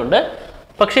തന്നിട്ടുണ്ട്.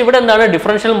 പക്ഷെ ഇവിടെ എന്താണ്?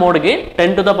 ഡിഫറൻഷ്യൽ മോഡ് ഗെയിൻ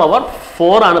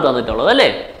 10⁴ ആണ് തന്നിട്ടുള്ളത് അല്ലേ?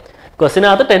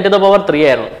 ക്വസ്റ്റ്യനകത്ത് 10⁵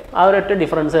 ആയിരുന്നു. ആ ഒരൊറ്റ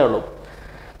ഡിഫറൻസേ ഉള്ളൂ.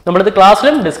 നമ്മളിത്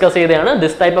ക്ലാസ്സിലും ഡിസ്കസ് ചെയ്തതാണ്.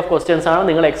 ദിസ് ടൈപ്പ് ഓഫ് ക്വസ്റ്റ്യൻസ് ആണ്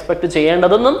നിങ്ങൾ എക്സ്പെക്ട്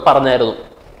ചെയ്യേണ്ടതെന്നും പറഞ്ഞായിരുന്നു.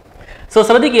 സോ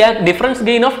ശ്രദ്ധിക്കുക, ഡിഫറൻസ്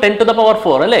ഗെയിൻ ഓഫ്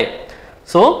 10⁴ അല്ലേ?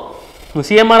 സോ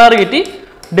CMRR കിട്ടി,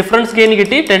 ഡിഫറൻസ് ഗെയിൻ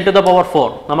കിട്ടി 10⁴.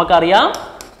 നമുക്കറിയാം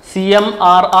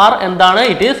CMRR എന്താണ്?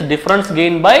 It is difference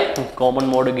gain by common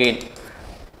mode gain.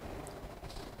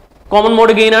 Common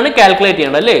mode gain ആണ് കാൽക്കുലേറ്റ്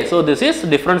ചെയ്യേണ്ടത് അല്ലേ? So this is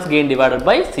difference gain divided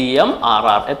by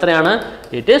CMRR. എത്രയാണ്?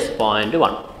 It is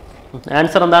 0.1.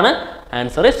 ആൻസർ എന്താണ്?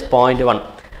 Answer is 0.1.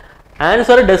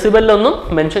 ആൻസർ ഡെസിബലിലൊന്നും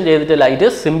മെൻഷൻ ചെയ്തിട്ടില്ല. It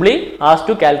is simply asked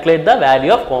to calculate the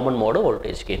value of common mode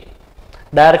voltage gain.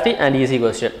 Direct and easy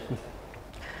question.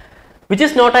 Which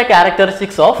is not A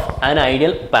characteristics of an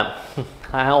ideal ഒപാം.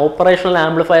 Operational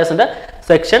ആംപ്ലിഫയേഴ്സിന്റെ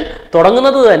section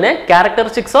തുടങ്ങുന്നത് തന്നെ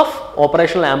characteristics of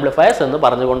operational amplifiers എന്ന്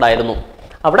പറഞ്ഞുകൊണ്ടായിരുന്നു.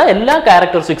 അവിടെ എല്ലാ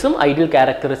ക്യാരക്ടറിസ്റ്റിക്സും ideal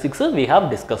characteristics we have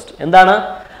discussed. എന്താണ്?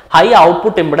 High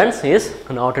output impedance is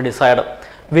not decide.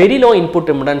 Very low input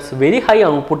impedance, very high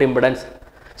output impedance,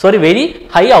 sorry very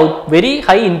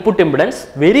high input impedance,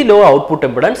 very low output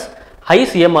impedance, high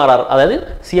CMRR, അതായത്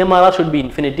CMRR should be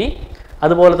infinity.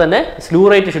 അതുപോലെ തന്നെ slew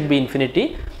rate should be infinity.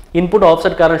 Input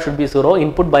offset current should be 0.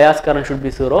 Input bias current should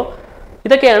be 0.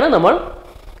 ഇതൊക്കെയാണ് നമ്മൾ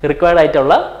required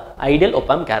ആയിട്ടുള്ള ideal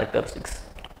ഒപാം characteristics.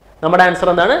 നമ്മുടെ answer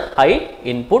എന്താണ്? High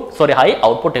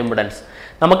output impedance.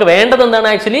 നമുക്ക് വേണ്ടത് എന്താണ്?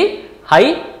 ആക്ച്വലി ഹൈ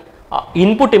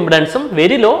ഇൻപുട്ട് ഇംപെഡൻസും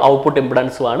വെരി ലോ ഔട്ട്പുട്ട്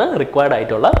ഇംപെഡൻസും ആണ് റിക്വയർഡ്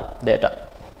ആയിട്ടുള്ള data.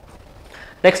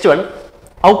 Next one,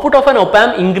 output of an ഒപാം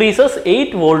increases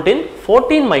 8 volt in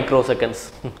 14 microseconds.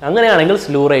 അങ്ങനെയാണെങ്കിൽ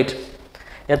സ്ലൂ റേറ്റ്.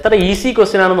 എത്ര ഈസി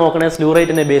ക്വസ്റ്റ്യൻ ആണ് നോക്കണേ സ്ലൂ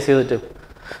റേറ്റിനെ ബേസ് ചെയ്തിട്ട്.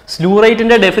 സ്ലൂ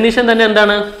റേറ്റിന്റെ ഡെഫിനിഷൻ തന്നെ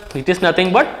എന്താണ്? It is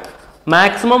nothing but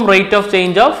maximum rate of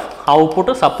change of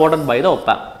output supported by the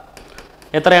ഒപാം.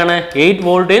 എത്രയാണ്? 8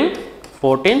 volt in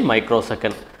 14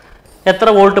 microsecond. എത്ര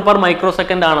വോൾട്ട് പെർ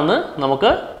മൈക്രോസെക്കൻഡ് ആണെന്ന് നമുക്ക്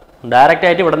ഡയറക്റ്റ്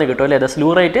ആയിട്ട് ഇവിടെ നിന്ന് കിട്ടും അല്ലേ? സ്ലൂ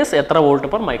റേറ്റ് ഇസ് എത്ര വോൾട്ട്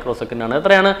പെർ മൈക്രോസെക്കൻഡ് ആണ്?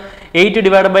 എത്രയാണ്? 8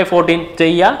 divided by 14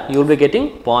 ചെയ്യുക, യു വിൽ ബി ഗെറ്റിംഗ്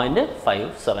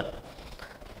 0.57.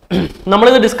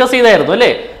 നമ്മളിത് ഡിസ്കസ് ചെയ്തായിരുന്നു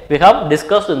അല്ലേ? We have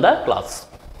discussed in the class.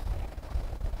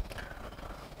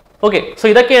 Okay, so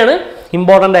ഇതൊക്കെയാണ്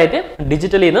ഇമ്പോർട്ടൻ്റ് ആയിട്ട്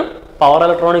ഡിജിറ്റലിൽ നിന്നും പവർ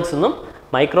ഇലക്ട്രോണിക്സിൽ നിന്നും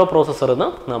മൈക്രോ പ്രോസസ്സറിൽ നിന്നും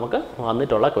നമുക്ക്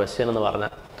വന്നിട്ടുള്ള ക്വസ്റ്റ്യൻ എന്ന്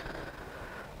പറഞ്ഞാൽ.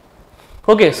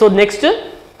 Okay, so next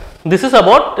this is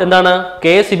about എന്താണ്?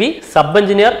 KSEB sub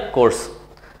engineer course.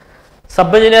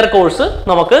 Sub engineer course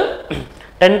നമുക്ക്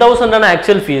 10,000 ആണ്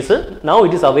actual fees. Now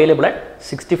it is available at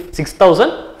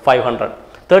 66,500.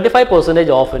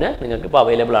 35% ഓഫിന് നിങ്ങൾക്ക് ഇപ്പോൾ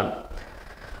അവൈലബിൾ ആണ്.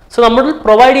 സോ നമ്മൾ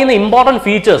പ്രൊവൈഡ് ചെയ്യുന്ന ഇമ്പോർട്ടൻറ്റ്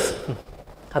ഫീച്ചേഴ്സ്,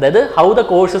 അതായത് how the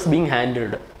course is being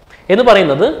handled എന്ന്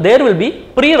പറയുന്നത്, there will be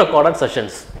pre recorded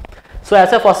sessions. So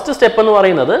as A first step എന്ന്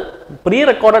പറയുന്നത് പ്രീ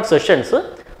റെക്കോർഡഡ് സെഷൻസ്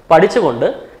പഠിച്ചുകൊണ്ട്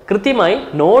കൃത്യമായി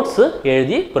നോട്ട്സ്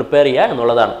എഴുതി പ്രിപ്പയർ ചെയ്യുക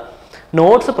എന്നുള്ളതാണ്.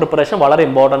 നോട്ട്സ് പ്രിപ്പറേഷൻ വളരെ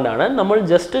ഇമ്പോർട്ടൻ്റ് ആണ്. നമ്മൾ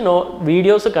ജസ്റ്റ്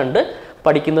വീഡിയോസ് കണ്ട്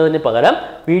പഠിക്കുന്നതിന് പകരം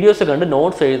വീഡിയോസ് കണ്ട്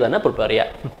നോട്ട്സ് എഴുതി തന്നെ പ്രിപ്പയർ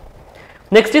ചെയ്യുക.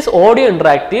 Next is audio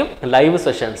interactive live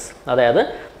sessions. അതായത്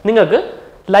നിങ്ങൾക്ക്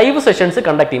ലൈവ് സെഷൻസ്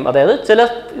കണ്ടക്ട് ചെയ്യും. അതായത് ചില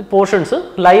പോർഷൻസ്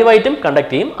ലൈവായിട്ടും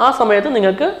കണ്ടക്ട് ചെയ്യും. ആ സമയത്ത്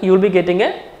നിങ്ങൾക്ക് you will be getting A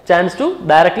chance to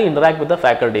directly interact with the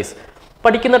faculties.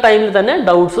 പഠിക്കുന്ന ടൈമിൽ തന്നെ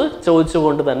ഡൗട്ട്സ്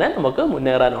ചോദിച്ചുകൊണ്ട് തന്നെ നമുക്ക്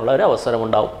മുന്നേറാനുള്ള ഒരു അവസരം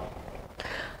ഉണ്ടാവും.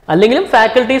 അല്ലെങ്കിലും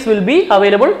faculties will be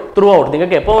available through out.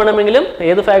 നിങ്ങൾക്ക് എപ്പോൾ വേണമെങ്കിലും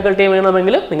ഏത് ഫാക്കൽറ്റി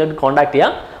വേണമെങ്കിലും നിങ്ങൾക്ക് കോൺടാക്ട്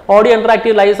ചെയ്യാം. ഓഡിയോ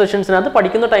ഇൻട്രാക്റ്റീവ് ലൈവ് സെഷൻസിനകത്ത്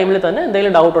പഠിക്കുന്ന ടൈമിൽ തന്നെ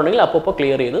എന്തെങ്കിലും ഡൗട്ട് ഉണ്ടെങ്കിൽ അപ്പോൾ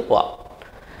ക്ലിയർ ചെയ്ത് പോവാം.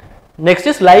 Next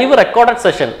is live recorded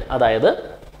session. അതായത്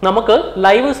നമുക്ക്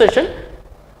ലൈവ് സെഷൻ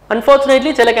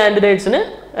അൺഫോർച്ചുനേറ്റ്ലി ചില കാൻഡിഡേറ്റ്സിന്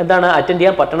എന്താണ് അറ്റൻഡ്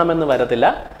ചെയ്യാൻ പറ്റണമെന്ന് വരത്തില്ല.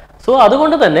 സോ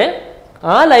അതുകൊണ്ട് തന്നെ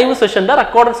ആ ലൈവ് സെഷൻ്റെ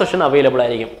റെക്കോർഡഡ് സെഷൻ അവൈലബിൾ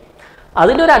ആയിരിക്കും.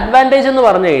 അതിൻ്റെ ഒരു അഡ്വാൻറ്റേജ് എന്ന്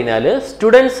പറഞ്ഞു കഴിഞ്ഞാൽ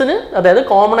സ്റ്റുഡൻസിന്, അതായത്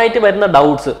കോമൺ ആയിട്ട് വരുന്ന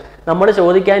ഡൗട്ട്സ്, നമ്മൾ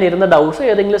ചോദിക്കാനിരുന്ന ഡൗട്ട്സ്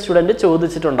ഏതെങ്കിലും സ്റ്റുഡൻറ്റ്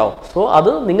ചോദിച്ചിട്ടുണ്ടാവും. സോ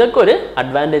അത് നിങ്ങൾക്കൊരു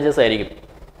അഡ്വാൻറ്റേജസ് ആയിരിക്കും.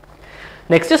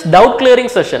 Next is doubt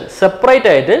clearing session. Separate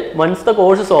ആയിട്ട് once the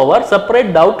course is over,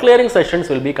 separate doubt clearing sessions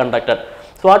will be conducted.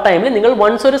 So ആ ടൈമിൽ നിങ്ങൾ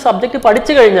വൺസ് ഒരു സബ്ജക്റ്റ്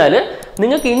പഠിച്ചു കഴിഞ്ഞാൽ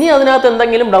നിങ്ങൾക്ക് ഇനി അതിനകത്ത്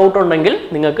എന്തെങ്കിലും ഡൗട്ട് ഉണ്ടെങ്കിൽ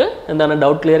നിങ്ങൾക്ക് എന്താണ്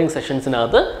ഡൗട്ട് ക്ലിയറിംഗ്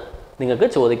സെഷൻസിനകത്ത് നിങ്ങൾക്ക്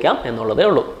ചോദിക്കാം എന്നുള്ളതേ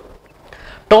ഉള്ളൂ.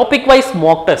 Topic wise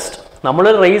mock test.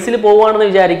 നമ്മളൊരു റേസിൽ പോവുകയാണെന്ന്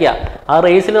വിചാരിക്കുക. ആ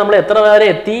റേസിൽ നമ്മൾ എത്ര വരെ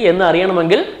എത്തി എന്ന്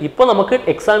അറിയണമെങ്കിൽ ഇപ്പോൾ നമുക്ക്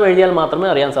എക്സാം എഴുതിയാൽ മാത്രമേ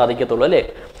അറിയാൻ സാധിക്കത്തുള്ളൂ അല്ലേ.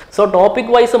 So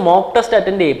topic wise mock test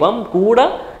attend ചെയ്യുമ്പം കൂടെ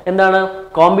എന്താണ്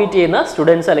കോമ്പീറ്റ് ചെയ്യുന്ന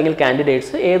സ്റ്റുഡൻസ് അല്ലെങ്കിൽ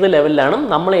കാൻഡിഡേറ്റ്സ് ഏത് ലെവലിലാണ്,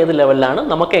 നമ്മൾ ഏത് ലെവലിലാണ്,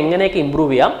 നമുക്ക് എങ്ങനെയൊക്കെ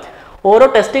ഇമ്പ്രൂവ് ചെയ്യാം. ഓരോ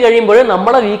ടെസ്റ്റ് കഴിയുമ്പോഴും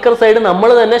നമ്മുടെ വീക്കർ സൈഡ് നമ്മൾ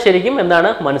തന്നെ ശരിക്കും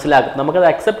എന്താണ് മനസ്സിലാക്കും. നമുക്കത്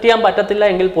അക്സെപ്റ്റ് ചെയ്യാൻ പറ്റത്തില്ല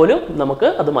എങ്കിൽ പോലും നമുക്ക്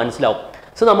അത് മനസ്സിലാവും.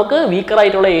 സോ നമുക്ക് വീക്കർ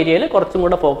ആയിട്ടുള്ള ഏരിയയിൽ കുറച്ചും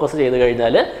കൂടെ ഫോക്കസ് ചെയ്ത്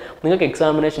കഴിഞ്ഞാൽ നിങ്ങൾക്ക്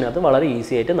എക്സാമിനേഷനകത്ത് വളരെ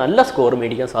ഈസി ആയിട്ട് നല്ല സ്കോർ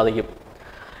മേടിക്കാൻ സാധിക്കും.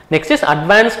 Next is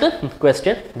advanced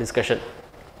question discussion.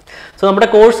 So നമ്മുടെ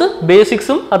കോഴ്സ്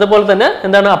ബേസിക്സും അതുപോലെ തന്നെ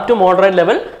എന്താണ് അപ് ടു മോഡറേറ്റ്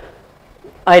ലെവൽ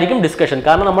ആയിരിക്കും ഡിസ്കഷൻ.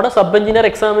 കാരണം നമ്മുടെ സബ് എഞ്ചിനീയർ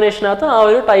എക്സാമിനേഷനകത്ത് ആ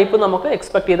ഒരു ടൈപ്പ് നമുക്ക്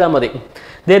എക്സ്പെക്ട് ചെയ്താൽ മതി.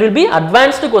 There will be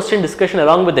advanced question discussion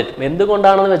along with it.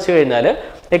 എന്തുകൊണ്ടാണെന്ന് വെച്ച് കഴിഞ്ഞാൽ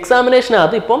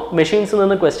എക്സാമിനേഷനകത്ത് ഇപ്പം മെഷീൻസിൽ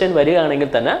നിന്ന് ക്വസ്റ്റ്യൻ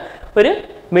വരികയാണെങ്കിൽ തന്നെ ഒരു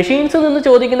മെഷീൻസിൽ നിന്ന്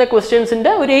ചോദിക്കുന്ന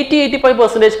ക്വസ്റ്റ്യൻസിൻ്റെ ഒരു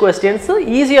 80-85% ക്വസ്റ്റ്യൻസ്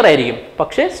ഈസിയർ ആയിരിക്കും.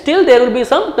 പക്ഷേ still there will be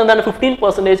some എന്താണ്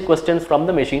 15% ക്വസ്റ്റ്യൻസ് ഫ്രം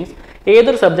ദ മെഷീൻസ്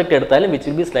ഏതൊരു സബ്ജക്ട് എടുത്താലും which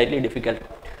will be slightly difficult.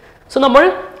 So നമ്മൾ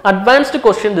അഡ്വാൻസ്ഡ്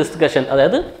ക്വസ്റ്റ്യൻ ഡിസ്കഷൻ,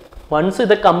 അതായത് വൺസ്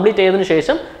ഇത് കംപ്ലീറ്റ് ചെയ്തതിനു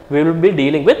ശേഷം we will be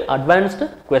dealing with advanced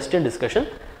question discussion.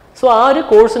 So ആ ഒരു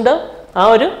കോഴ്സിൻ്റെ ആ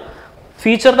ഒരു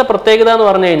ഫീച്ചറിൻ്റെ പ്രത്യേകത എന്ന്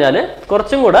പറഞ്ഞു കഴിഞ്ഞാൽ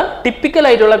കുറച്ചും കൂടെ ടിപ്പിക്കൽ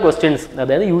ആയിട്ടുള്ള ക്വസ്റ്റ്യൻസ്,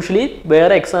 അതായത് യൂഷ്വലി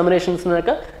വേറെ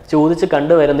എക്സാമിനേഷൻസിനൊക്കെ ചോദിച്ച്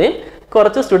കണ്ടുവരുന്നതും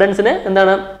കുറച്ച് സ്റ്റുഡൻസിനെ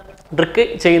എന്താണ് ട്രിക്ക്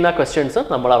ചെയ്യുന്ന ക്വസ്റ്റ്യൻസ്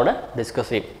നമ്മൾ അവിടെ ഡിസ്കസ്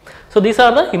ചെയ്യും. So these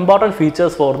are the important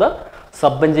features for the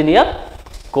sub engineer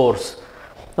course.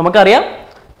 നമുക്കറിയാം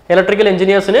ഇലക്ട്രിക്കൽ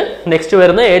എഞ്ചിനീയേഴ്സിന് നെക്സ്റ്റ്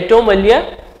വരുന്ന ഏറ്റവും വലിയ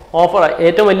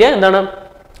എന്താണ്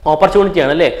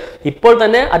ഓപ്പർച്യൂണിറ്റിയാണ് അല്ലേ. ഇപ്പോൾ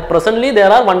തന്നെ at presently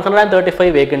there are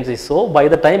 135 vacancies. So by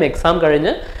the time exam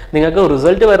കഴിഞ്ഞ് നിങ്ങൾക്ക്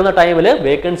റിസൾട്ട് വരുന്ന ടൈമിൽ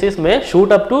vacancies may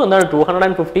shoot up to എന്താണ്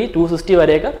 250-260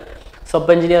 വരെയൊക്കെ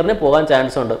സബ് എഞ്ചിനീയറിന് പോകാൻ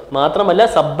ചാൻസ് ഉണ്ട്. മാത്രമല്ല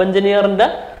സബ് എഞ്ചിനീയറിൻ്റെ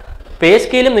പേ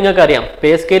സ്കെയിലും നിങ്ങൾക്കറിയാം.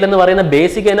 പേ സ്കെയിൽ എന്ന് പറയുന്ന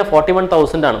ബേസിക് തന്നെ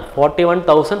 41,000 ആണ്.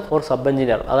 41,000 ഫോർ സബ്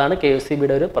എഞ്ചിനീയർ. അതാണ്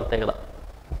KSEBയുടെ ഒരു പ്രത്യേകത.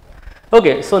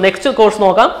 ഓക്കെ, സോ നെക്സ്റ്റ് കോഴ്സ്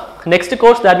നോക്കാം. Next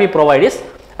course that we provide is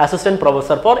assistant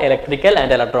professor four electrical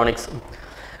and electronics.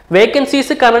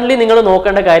 Vacancies currently നിങ്ങൾ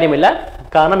നോക്കേണ്ട കാര്യമില്ല.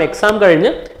 കാരണം എക്സാം കഴിഞ്ഞ്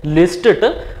ലിസ്റ്റ് ഇട്ട്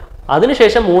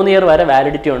അതിനുശേഷം 3 ഇയർ വരെ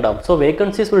വാലിഡിറ്റി ഉണ്ടാവും. So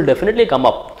vacancies will definitely come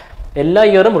up. എല്ലാ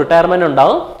ഇയറും റിട്ടയർമെൻറ്റ്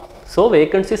ഉണ്ടാവും. So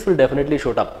vacancies will definitely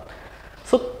shoot up.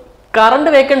 So current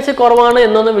vacancy കുറവാണ്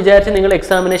എന്നൊന്നും വിചാരിച്ച് നിങ്ങൾ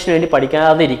എക്സാമിനേഷന് വേണ്ടി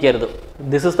പഠിക്കാതെ ഇരിക്കരുത്.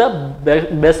 This is the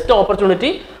best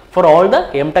opportunity for all the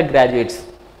MTech graduates,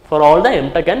 for all the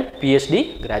MTech and PhD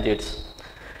graduates.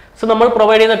 So നമ്മൾ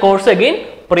പ്രൊവൈഡ് ചെയ്യുന്ന course again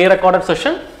pre recorded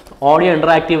session, audio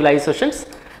interactive live sessions,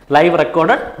 live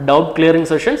recorded doubt clearing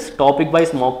sessions, topic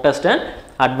wise mock test and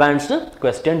advanced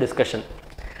question discussion.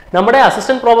 നമ്മുടെ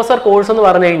assistant professor course എന്ന്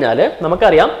പറഞ്ഞു കഴിഞ്ഞാൽ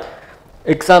നമുക്കറിയാം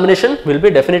examination will be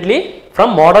definitely from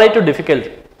moderate to difficult.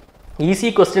 Easy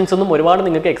questions ഒന്നും ഒരുപാട്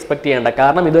നിങ്ങൾക്ക് expect ചെയ്യേണ്ട.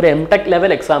 കാരണം ഇതൊരു MTech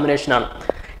level എക്സാമിനേഷനാണ്.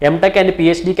 MTech and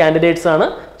PhD candidates ആണ്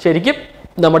ശരിക്കും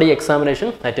നമ്മുടെ ഈ എക്സാമിനേഷൻ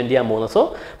അറ്റൻഡ് ചെയ്യാൻ പോകുന്നത്. സോ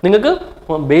നിങ്ങൾക്ക്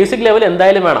ബേസിക് ലെവൽ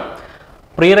എന്തായാലും വേണം.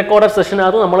 പ്രീ റെക്കോർഡഡ്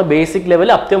സെഷനകത്ത് നമ്മൾ basic level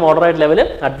up to moderate level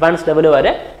advance level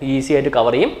വരെ ഈസി ആയിട്ട്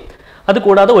കവർ ചെയ്യും.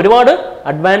 അതുകൂടാതെ ഒരുപാട്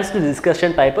അഡ്വാൻസ്ഡ് ഡിസ്കഷൻ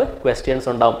ടൈപ്പ് ക്വസ്റ്റ്യൻസ്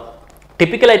ഉണ്ടാവും.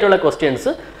 ടിപ്പിക്കൽ ആയിട്ടുള്ള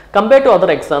questions compare to other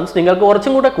exams നിങ്ങൾക്ക്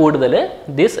കുറച്ചും കൂടെ കൂടുതൽ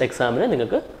ദിസ് എക്സാമിന്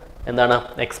നിങ്ങൾക്ക് എന്താണ്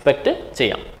എക്സ്പെക്റ്റ്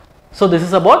ചെയ്യാം. So this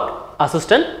is about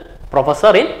assistant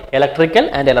professor in electrical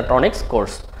and electronics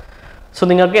course. So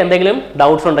നിങ്ങൾക്ക് എന്തെങ്കിലും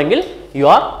ഡൗട്ട്സ് ഉണ്ടെങ്കിൽ you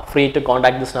are free to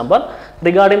contact this number.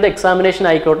 Regarding the examination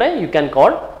ആയിക്കോട്ടെ you can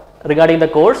call. Regarding the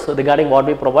course, regarding what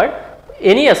we provide,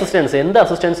 any assistance, എന്ത്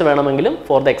assistance വേണമെങ്കിലും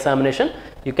for the examination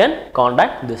you can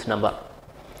contact this number.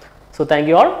 So thank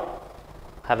you all.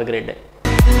 Have a great day.